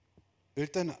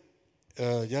 Bilten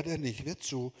jaderných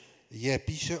vědců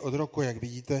píše od roku, jak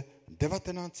vidíte,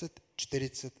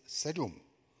 1947.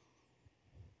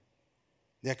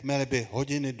 Jakmile by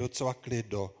hodiny docvakly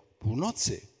do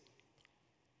půlnoci,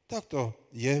 tak to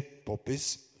je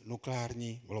popis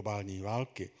nukleární globální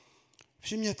války.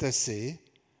 Všimněte si,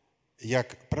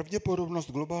 jak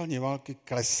pravděpodobnost globální války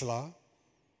klesla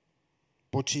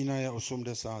počínaje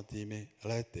 80.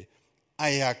 lety a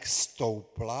jak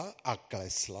stoupla a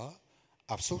klesla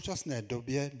a v současné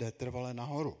době jde trvale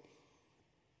nahoru.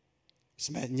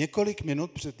 Jsme několik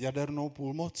minut před jadernou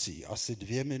půlmocí, asi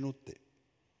 2 minuty.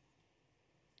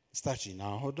 Stačí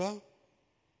náhoda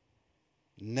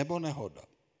nebo nehoda.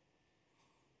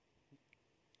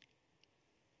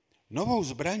 Novou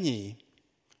zbraní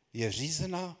je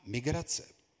řízená migrace.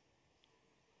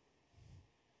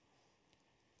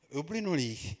 V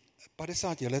uplynulých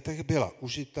 50 letech byla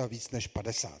užita víc než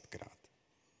 50krát.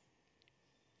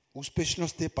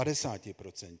 Úspěšnost je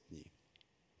 50%.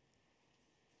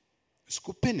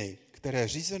 Skupiny, které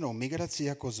řízenou migraci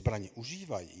jako zbraň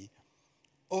užívají,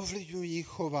 ovlivňují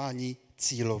chování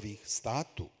cílových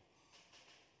států.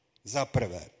 Za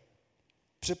prvé,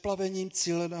 přeplavením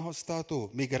cíleného státu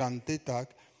migranty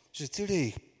tak, že celý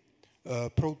jejich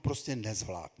proud prostě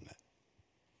nezvládne.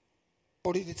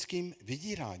 Politickým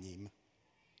vydíráním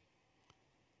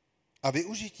a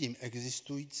využitím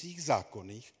existujících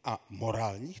zákonných a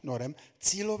morálních norem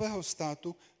cílového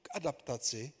státu k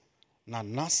adaptaci na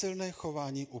násilné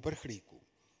chování uprchlíků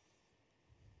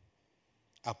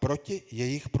a proti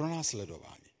jejich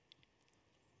pronásledování.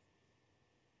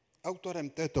 Autorem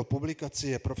této publikace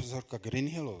je profesorka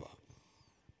Greenhillová.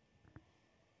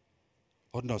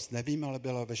 Hodnost nevím, ale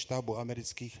byla ve štábu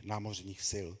amerických námořních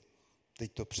sil.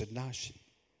 Teď to přednáší.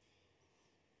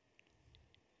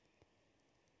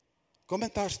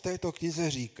 Komentář této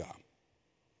knize říká: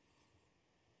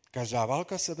 Každá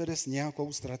válka se vede s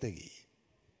nějakou strategií.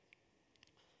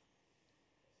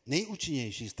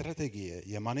 Nejúčinnější strategie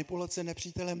je manipulace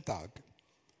nepřítelem tak,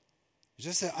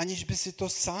 že se, aniž by si to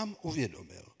sám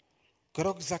uvědomil,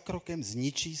 krok za krokem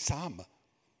zničí sám.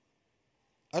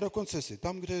 A dokonce si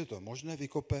tam, kde je to možné,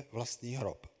 vykope vlastní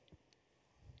hrob.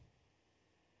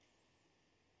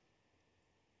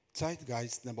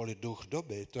 Zeitgeist neboli duch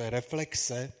doby, to je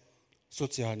reflexe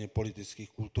sociálně politických,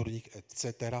 kulturních, etc.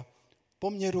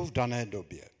 poměrů v dané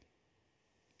době.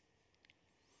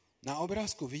 Na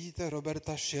obrázku vidíte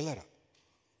Roberta Shillera.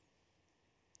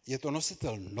 Je to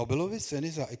nositel Nobelovy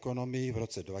ceny za ekonomii v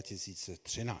roce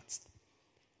 2013.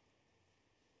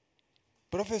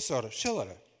 Profesor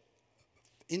Schiller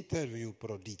v interview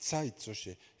pro Die Zeit, což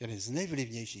je jeden z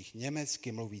nejvlivnějších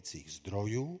německy mluvících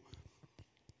zdrojů,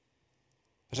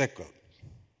 řekl: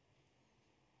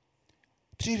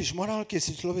 příliš morálky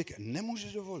si člověk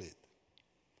nemůže dovolit.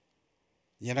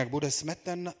 Jinak bude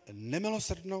smeten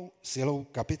nemilosrdnou silou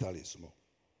kapitalismu.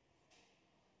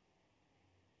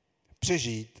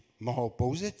 Přežít mohou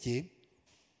pouze ti,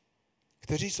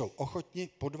 kteří jsou ochotni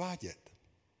podvádět.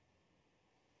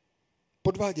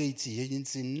 Podvádějící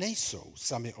jedinci nejsou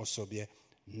sami o sobě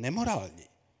nemorální.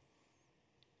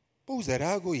 Pouze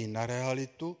reagují na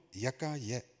realitu, jaká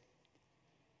je.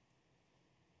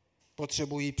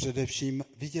 Potřebují především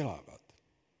vydělávat.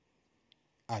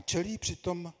 A čelí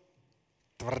přitom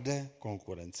tvrdé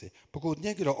konkurenci. Pokud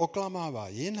někdo oklamává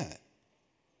jiné,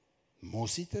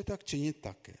 musíte tak činit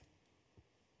také.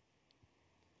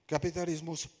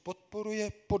 Kapitalismus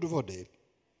podporuje podvody,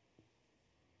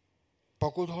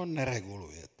 pokud ho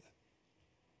neregulujete.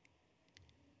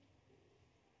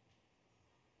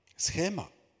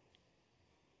 Schéma.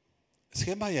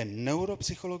 Schéma je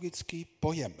neuropsychologický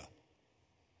pojem.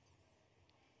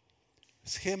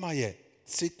 Schéma je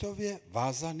citově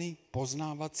vázaný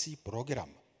poznávací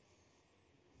program.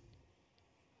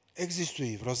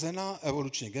 Existují vrozená,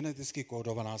 evolučně geneticky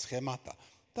kódovaná schémata.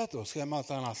 Tato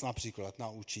schémata nás například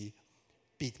naučí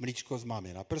pít mlíčko z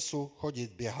mámy na prsu,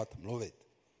 chodit, běhat, mluvit.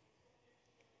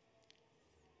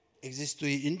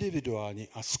 Existují individuální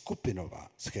a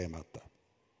skupinová schémata.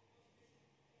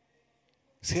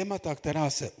 Schémata, která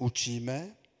se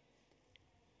učíme,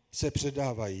 se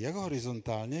předávají jak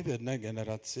horizontálně v jedné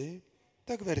generaci,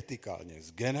 tak vertikálně,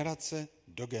 z generace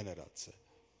do generace.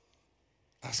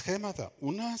 A schémata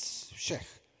u nás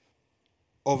všech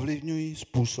ovlivňují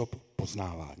způsob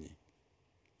poznávání.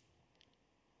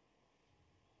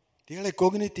 Tyhle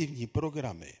kognitivní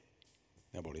programy,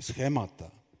 neboli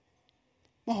schémata,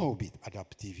 mohou být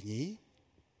adaptivní,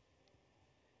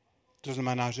 to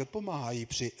znamená, že pomáhají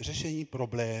při řešení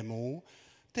problémů,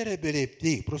 které byly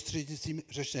jejich prostřednictvím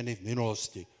řešeny v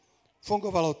minulosti.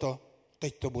 Fungovalo to,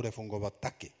 teď to bude fungovat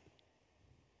taky.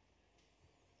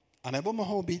 A nebo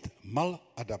mohou být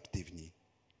maladaptivní,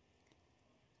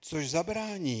 což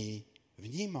zabrání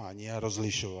vnímání a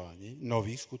rozlišování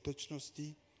nových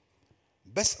skutečností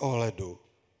bez ohledu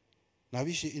na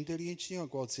výši inteligenčního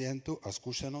kvocientu a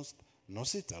zkušenost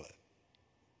nositele.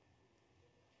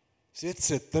 Svět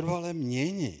se trvale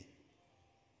mění.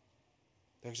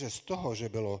 Takže z toho, že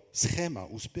bylo schéma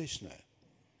úspěšné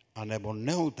anebo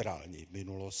neutrální v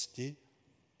minulosti,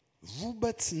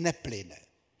 vůbec neplyne,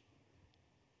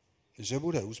 že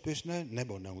bude úspěšné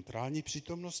nebo neutrální v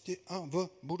přítomnosti a v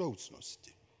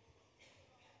budoucnosti.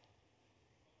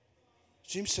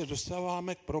 Čímž se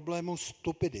dostáváme k problému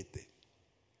stupidity.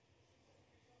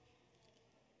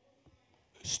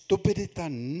 Stupidita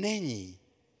není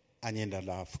ani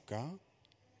nadávka,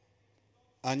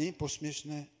 ani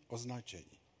posměšné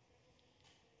označení.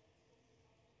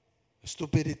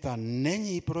 Stupidita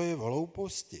není projev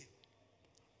hlouposti.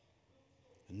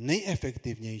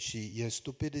 Nejefektivnější je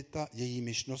stupidita,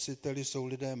 jejímiž nositeli jsou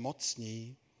lidé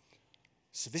mocní,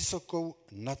 s vysokou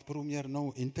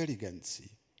nadprůměrnou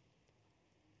inteligencí.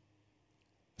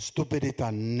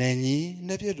 Stupidita není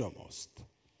nevědomost,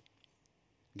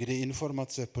 kdy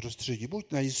informace v prostředí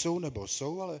buď nejsou, nebo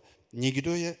jsou, ale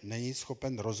nikdo je není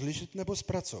schopen rozlišit nebo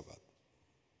zpracovat.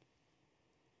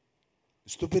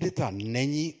 Stupidita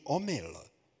není omyl.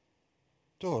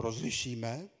 To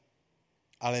rozlišíme,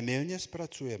 ale mylně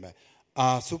zpracujeme.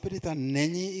 A stupidita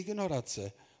není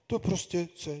ignorace. To prostě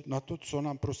se na to, co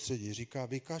nám prostředí říká,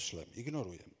 vykašlem,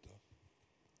 ignorujeme to.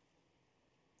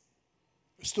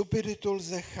 Stupiditu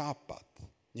lze chápat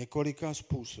několika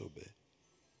způsoby.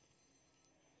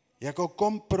 Jako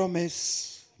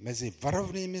kompromis mezi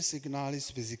varovnými signály z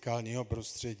fyzikálního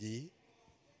prostředí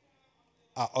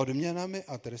a odměnami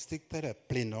a tresty, které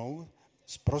plynou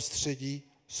z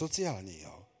prostředí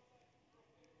sociálního.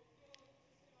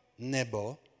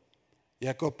 Nebo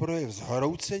jako projev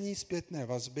zhroucení zpětné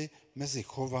vazby mezi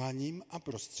chováním a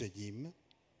prostředím,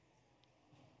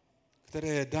 které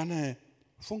je dané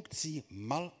funkcí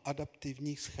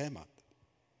maladaptivních schémat.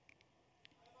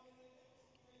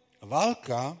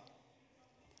 Válka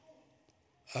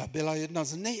byla jedna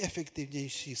z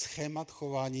nejefektivnějších schémat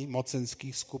chování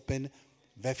mocenských skupin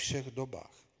ve všech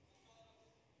dobách.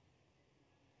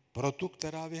 Pro tu,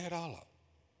 která vyhrála.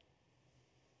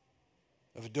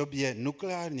 V době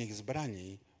nukleárních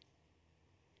zbraní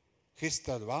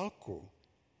chystat válku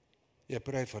je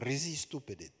projev ryzí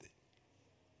stupidity.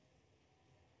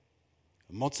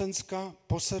 Mocenská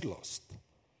posedlost.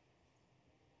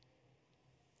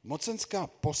 Mocenská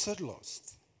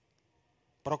posedlost,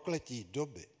 prokletí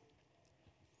doby,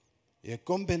 je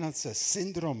kombinace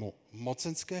syndromu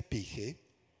mocenské pýchy,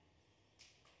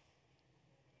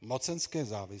 mocenské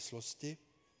závislosti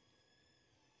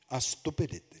a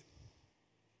stupidity.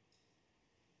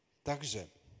 Takže,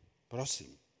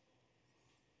 prosím,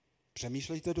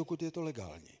 přemýšlejte, dokud je to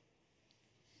legální.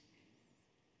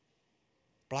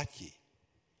 Platí.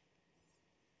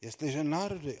 Jestliže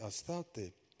národy a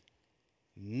státy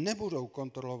nebudou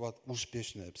kontrolovat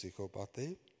úspěšné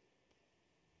psychopaty,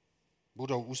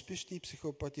 budou úspěšní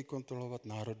psychopati kontrolovat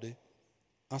národy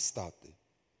a státy.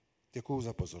 Děkuju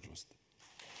za pozornost.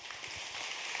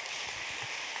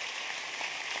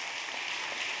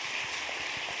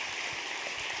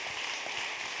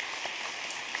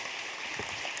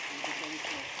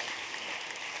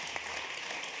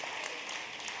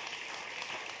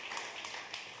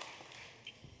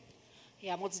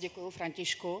 Já moc děkuju,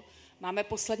 Františku. Máme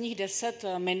posledních 10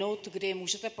 minut, kdy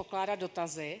můžete pokládat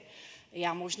dotazy.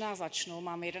 Já možná začnu,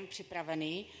 mám jeden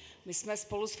připravený. My jsme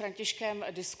spolu s Františkem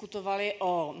diskutovali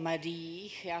o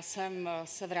médiích. Já jsem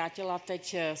se vrátila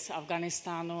teď z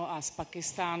Afghánistánu a z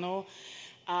Pakistánu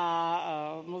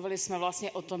a mluvili jsme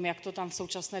vlastně o tom, jak to tam v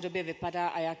současné době vypadá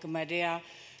a jak média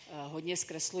hodně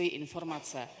zkreslují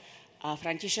informace. A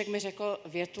František mi řekl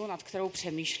větu, nad kterou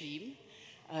přemýšlím,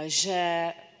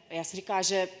 že já si říkám,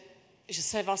 že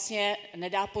se vlastně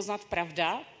nedá poznat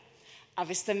pravda a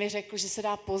vy jste mi řekl, že se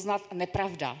dá poznat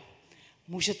nepravda.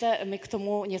 Můžete mi k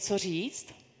tomu něco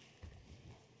říct?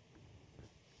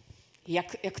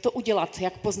 Jak to udělat?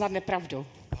 Jak poznat nepravdu?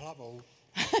 Hlavou.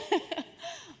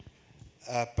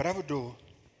 Pravdu,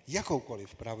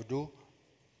 jakoukoliv pravdu,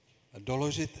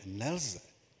 doložit nelze.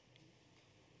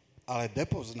 Ale jde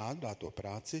poznat, dá to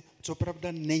práci, co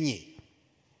pravda není.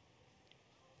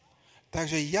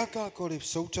 Takže jakákoliv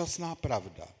současná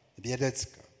pravda,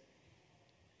 vědecká,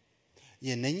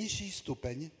 je nejnižší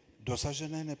stupeň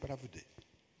dosažené nepravdy.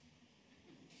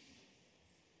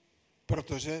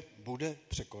 Protože bude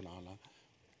překonána.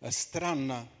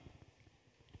 Stran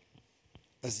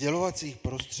sdělovacích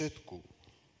prostředků.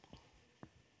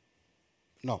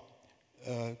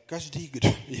 Každý, kdo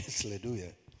je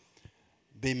sleduje,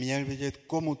 by měl vědět,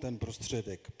 komu ten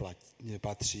prostředek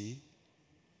patří,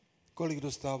 kolik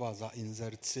dostává za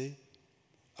inzerci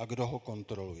a kdo ho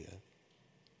kontroluje.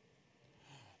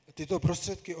 Tyto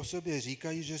prostředky o sobě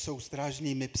říkají, že jsou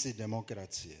strážnými psy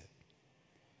demokracie.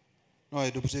 No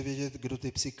je dobře vědět, kdo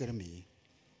ty psy krmí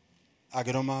a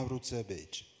kdo má v ruce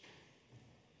bič.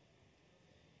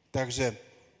 Takže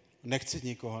nechci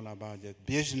nikoho nabádět.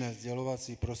 Běžné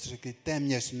sdělovací prostředky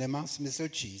téměř nemá smysl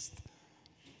číst,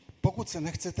 pokud se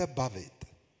nechcete bavit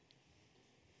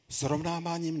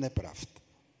srovnáváním nepravd.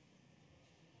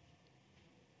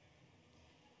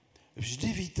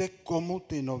 Vždy víte, komu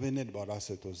ty noviny, dá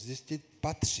se to zjistit,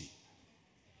 patří.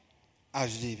 A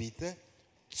vždy víte,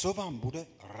 co vám bude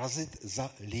razit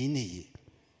za linii.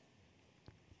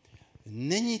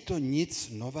 Není to nic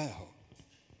nového.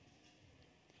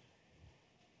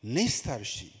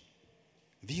 Nejstarší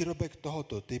výrobek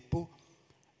tohoto typu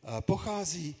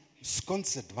pochází z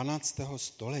konce 12.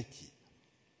 století.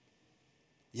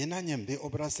 Je na něm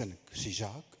vyobrazen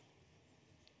křižák,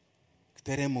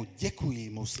 kterému děkují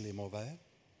muslimové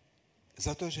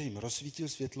za to, že jim rozsvítil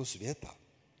světlo světa.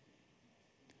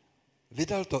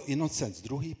 Vydal to Inocens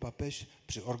II. Papež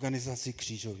při organizaci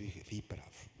křížových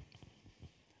výprav.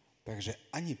 Takže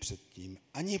ani předtím,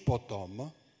 ani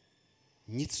potom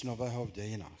nic nového v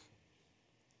dějinách.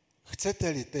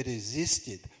 Chcete-li tedy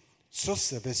zjistit, co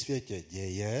se ve světě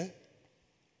děje,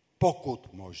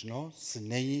 pokud možno s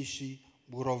nejnižší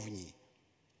úrovní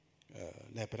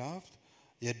nepravd,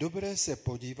 je dobré se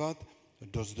podívat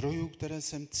do zdrojů, které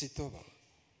jsem citoval.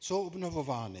 Jsou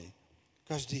obnovovány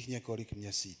každých několik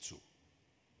měsíců.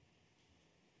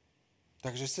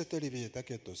 Takže chcete-li vědět, jak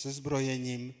je to se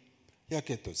zbrojením, jak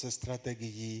je to se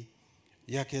strategií,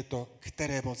 jak je to,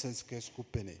 které mocenské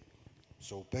skupiny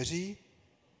soupeří,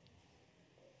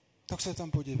 tak se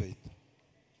tam podívejte.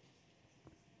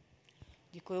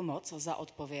 Děkuji moc za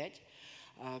odpověď.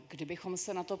 Kdybychom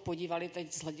se na to podívali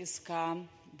teď z hlediska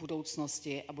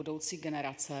budoucnosti a budoucí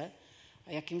generace,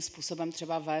 jakým způsobem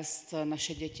třeba vést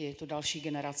naše děti, tu další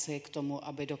generaci k tomu,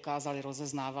 aby dokázali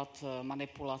rozeznávat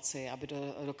manipulaci, aby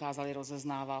dokázali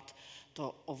rozeznávat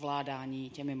to ovládání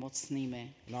těmi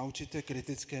mocnými. Naučíte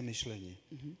kritické myšlení.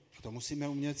 To musíme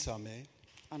umět sami.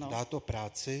 Ano. Dá to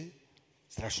práci,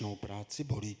 strašnou práci,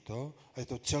 bolí to, a je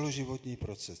to celoživotní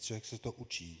proces. Člověk se to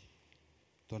učí.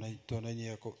 To není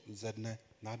jako ze dne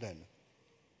na den.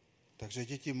 Takže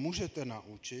děti můžete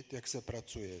naučit, jak se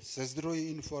pracuje se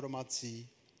zdroji informací,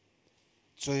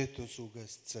 co je to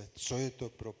sugestce, co je to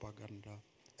propaganda,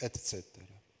 etc.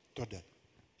 To jde.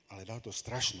 Ale dá to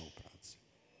strašnou práci.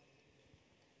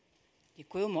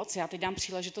 Děkuji moc. Já teď dám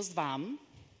příležitost vám.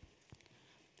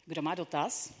 Kdo má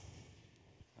dotaz?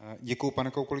 Děkuji,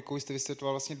 pane Koukolíku, jste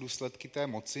vysvětloval vlastně důsledky té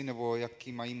moci, nebo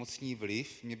jaký mají mocní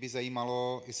vliv. Mě by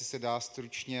zajímalo, jestli se dá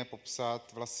stručně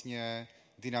popsat vlastně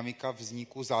dynamika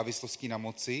vzniku závislosti na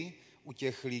moci u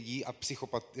těch lidí a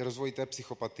rozvoj té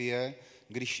psychopatie,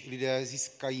 když lidé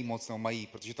získají moc, nebo mají,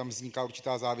 protože tam vzniká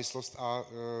určitá závislost a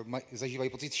zažívají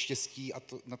pocit štěstí a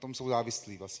na tom jsou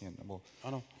závislí vlastně. Nebo...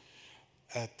 Ano.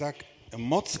 Tak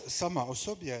moc sama o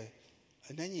sobě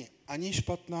není ani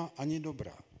špatná, ani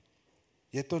dobrá.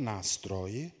 Je to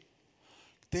nástroj,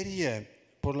 který je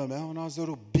podle mého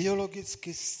názoru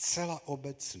biologicky zcela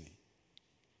obecný.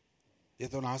 Je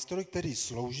to nástroj, který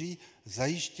slouží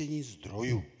zajištění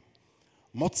zdrojů.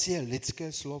 Moc je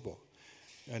lidské slovo.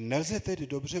 Nelze tedy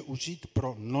dobře užít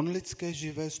pro nonlidské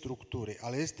živé struktury,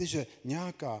 ale jestliže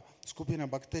nějaká skupina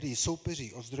bakterií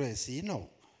soupeří o zdroje s jinou,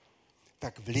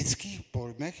 tak v lidských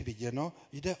pojmech viděno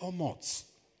jde o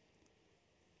moc.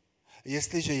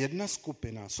 Jestliže jedna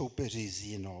skupina soupeří s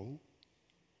jinou,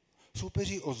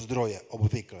 soupeří o zdroje,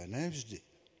 obvykle, ne vždy.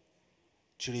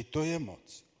 Čili to je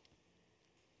moc.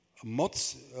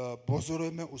 Moc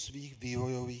pozorujeme u svých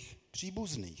vývojových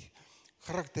příbuzných.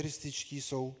 Charakterističtí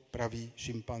jsou praví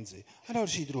šimpanzi a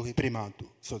další druhy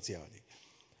primátů sociálních.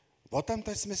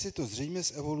 Odtamtud jsme si to zřejmě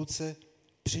z evoluce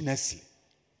přinesli.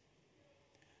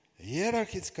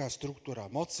 Hierarchická struktura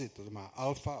moci, to má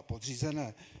alfa a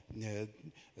podřízené,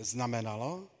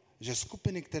 znamenalo, že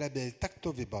skupiny, které byly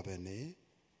takto vybaveny,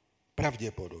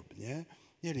 pravděpodobně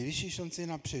měly vyšší šanci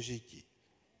na přežití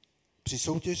při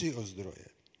soutěži o zdroje.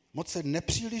 Moc se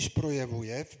nepříliš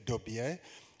projevuje v době,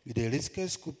 kdy lidské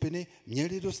skupiny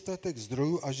měly dostatek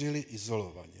zdrojů a žili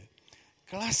izolovaně.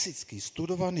 Klasický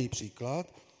studovaný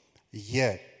příklad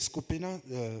je skupina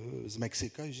z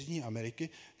Mexika, Jižní Ameriky,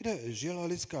 kde žila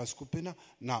lidská skupina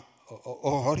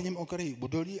o horním okraji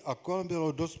údolí a kolem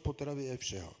bylo dost potravy a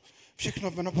všeho.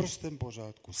 Všechno v naprostém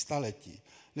pořádku, staletí,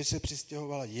 než se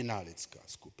přistěhovala jiná lidská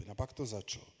skupina. Pak to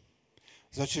začalo.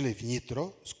 Začaly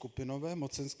vnitroskupinové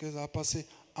mocenské zápasy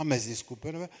a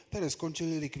meziskupinové, které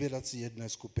skončily likvidací jedné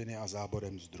skupiny a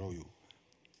záborem zdrojů.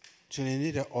 Čili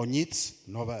nejde o nic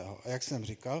nového. A jak jsem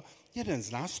říkal, jeden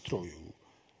z nástrojů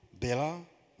byla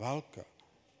válka.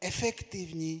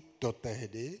 Efektivní do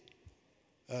tehdy,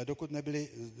 dokud nebyly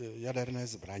jaderné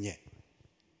zbraně.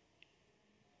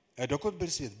 Dokud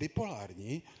byl svět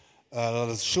bipolární,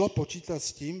 šlo počítat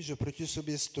s tím, že proti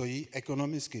sobě stojí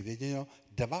ekonomicky věděno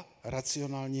dva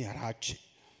racionální hráči.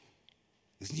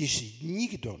 Z nichž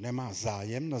nikdo nemá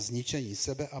zájem na zničení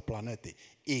sebe a planety,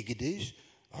 i když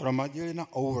hromadili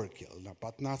na overkill, na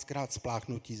 15krát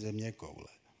spláchnutí země koule.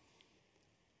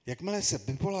 Jakmile se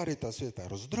bipolarita světa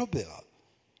rozdrobila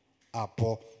a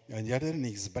po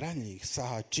jaderných zbraních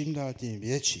sahá čím dál tím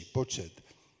větší počet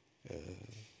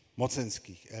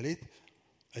mocenských elit,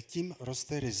 a tím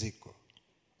roste riziko.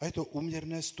 A je to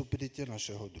úměrné stupiditě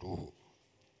našeho druhu.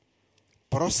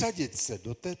 Prosadit se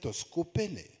do této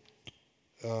skupiny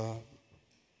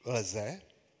lze.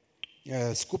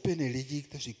 Skupiny lidí,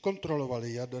 kteří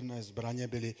kontrolovali jaderné zbraně,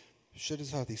 byly v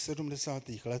 60. 70.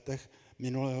 letech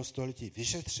minulého století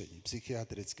vyšetření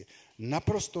psychiatricky.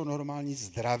 Naprosto normální,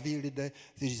 zdraví lidé,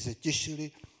 kteří se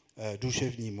těšili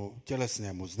duševnímu,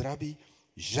 tělesnému zdraví,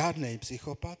 žádný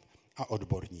psychopat a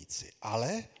odborníci.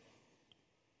 Ale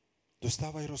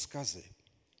dostávají rozkazy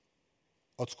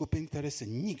od skupin, které se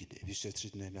nikdy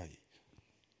vyšetřit nedají.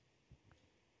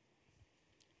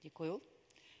 Děkuju.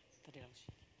 Tady další.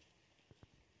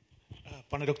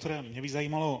 Pane doktore, mě by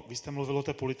zajímalo, vy jste mluvil o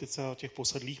té politice a o těch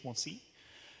posedlých mocí.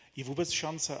 Je vůbec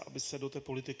šance, aby se do té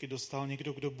politiky dostal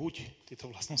někdo, kdo buď tyto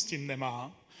vlastnosti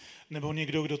nemá, nebo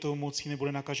někdo, kdo tou mocí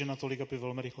nebude nakažen natolik, aby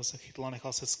velmi rychle se chytl a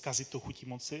nechal se zkazit tou chutí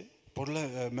moci?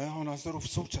 Podle mého názoru v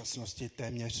současnosti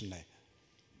téměř ne.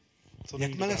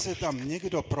 Jakmile se tam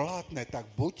někdo prolátne, tak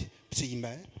buď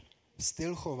přijme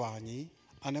styl chování,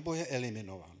 anebo je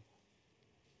eliminován.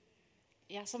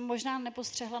 Já jsem možná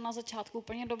nepostřehla na začátku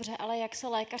úplně dobře, ale jak se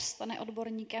lékař stane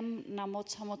odborníkem na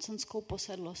moc a mocenskou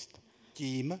posedlost?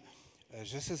 Tím,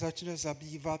 že se začne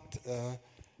zabývat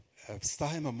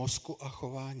vztahem mozku a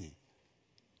chování.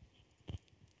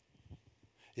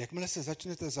 Jakmile se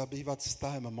začnete zabývat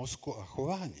vztahem mozku a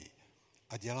chování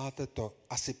a děláte to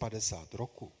asi 50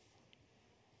 roků,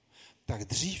 tak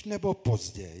dřív nebo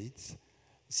později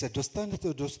se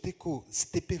dostanete do styku s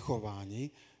typy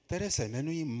chování, které se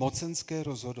jmenují mocenské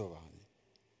rozhodování.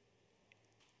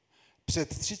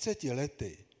 Před 30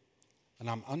 lety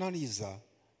nám analýza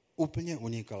úplně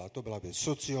unikala. To byla věc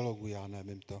sociologů, já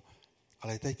nevím to.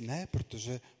 Ale teď ne,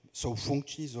 protože jsou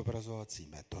funkční zobrazovací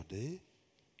metody,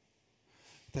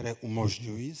 které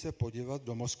umožňují se podívat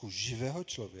do mozku živého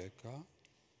člověka,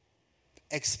 v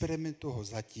experimentu ho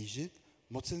zatížit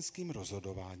mocenským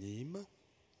rozhodováním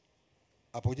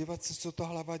a podívat se, co ta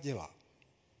hlava dělá.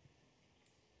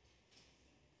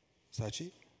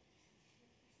 Stačí?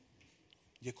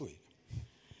 Děkuji.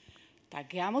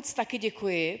 Tak já moc taky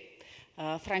děkuji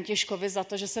Františkovi za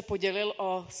to, že se podělil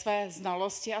o své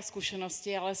znalosti a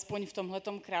zkušenosti, alespoň v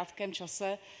tomhletom krátkém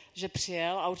čase, že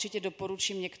přijel, a určitě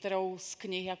doporučím některou z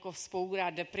knih jako Vzpoura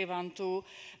deprivantů,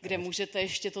 kde můžete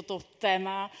ještě toto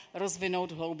téma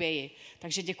rozvinout hlouběji.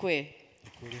 Takže děkuji.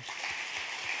 Děkuji.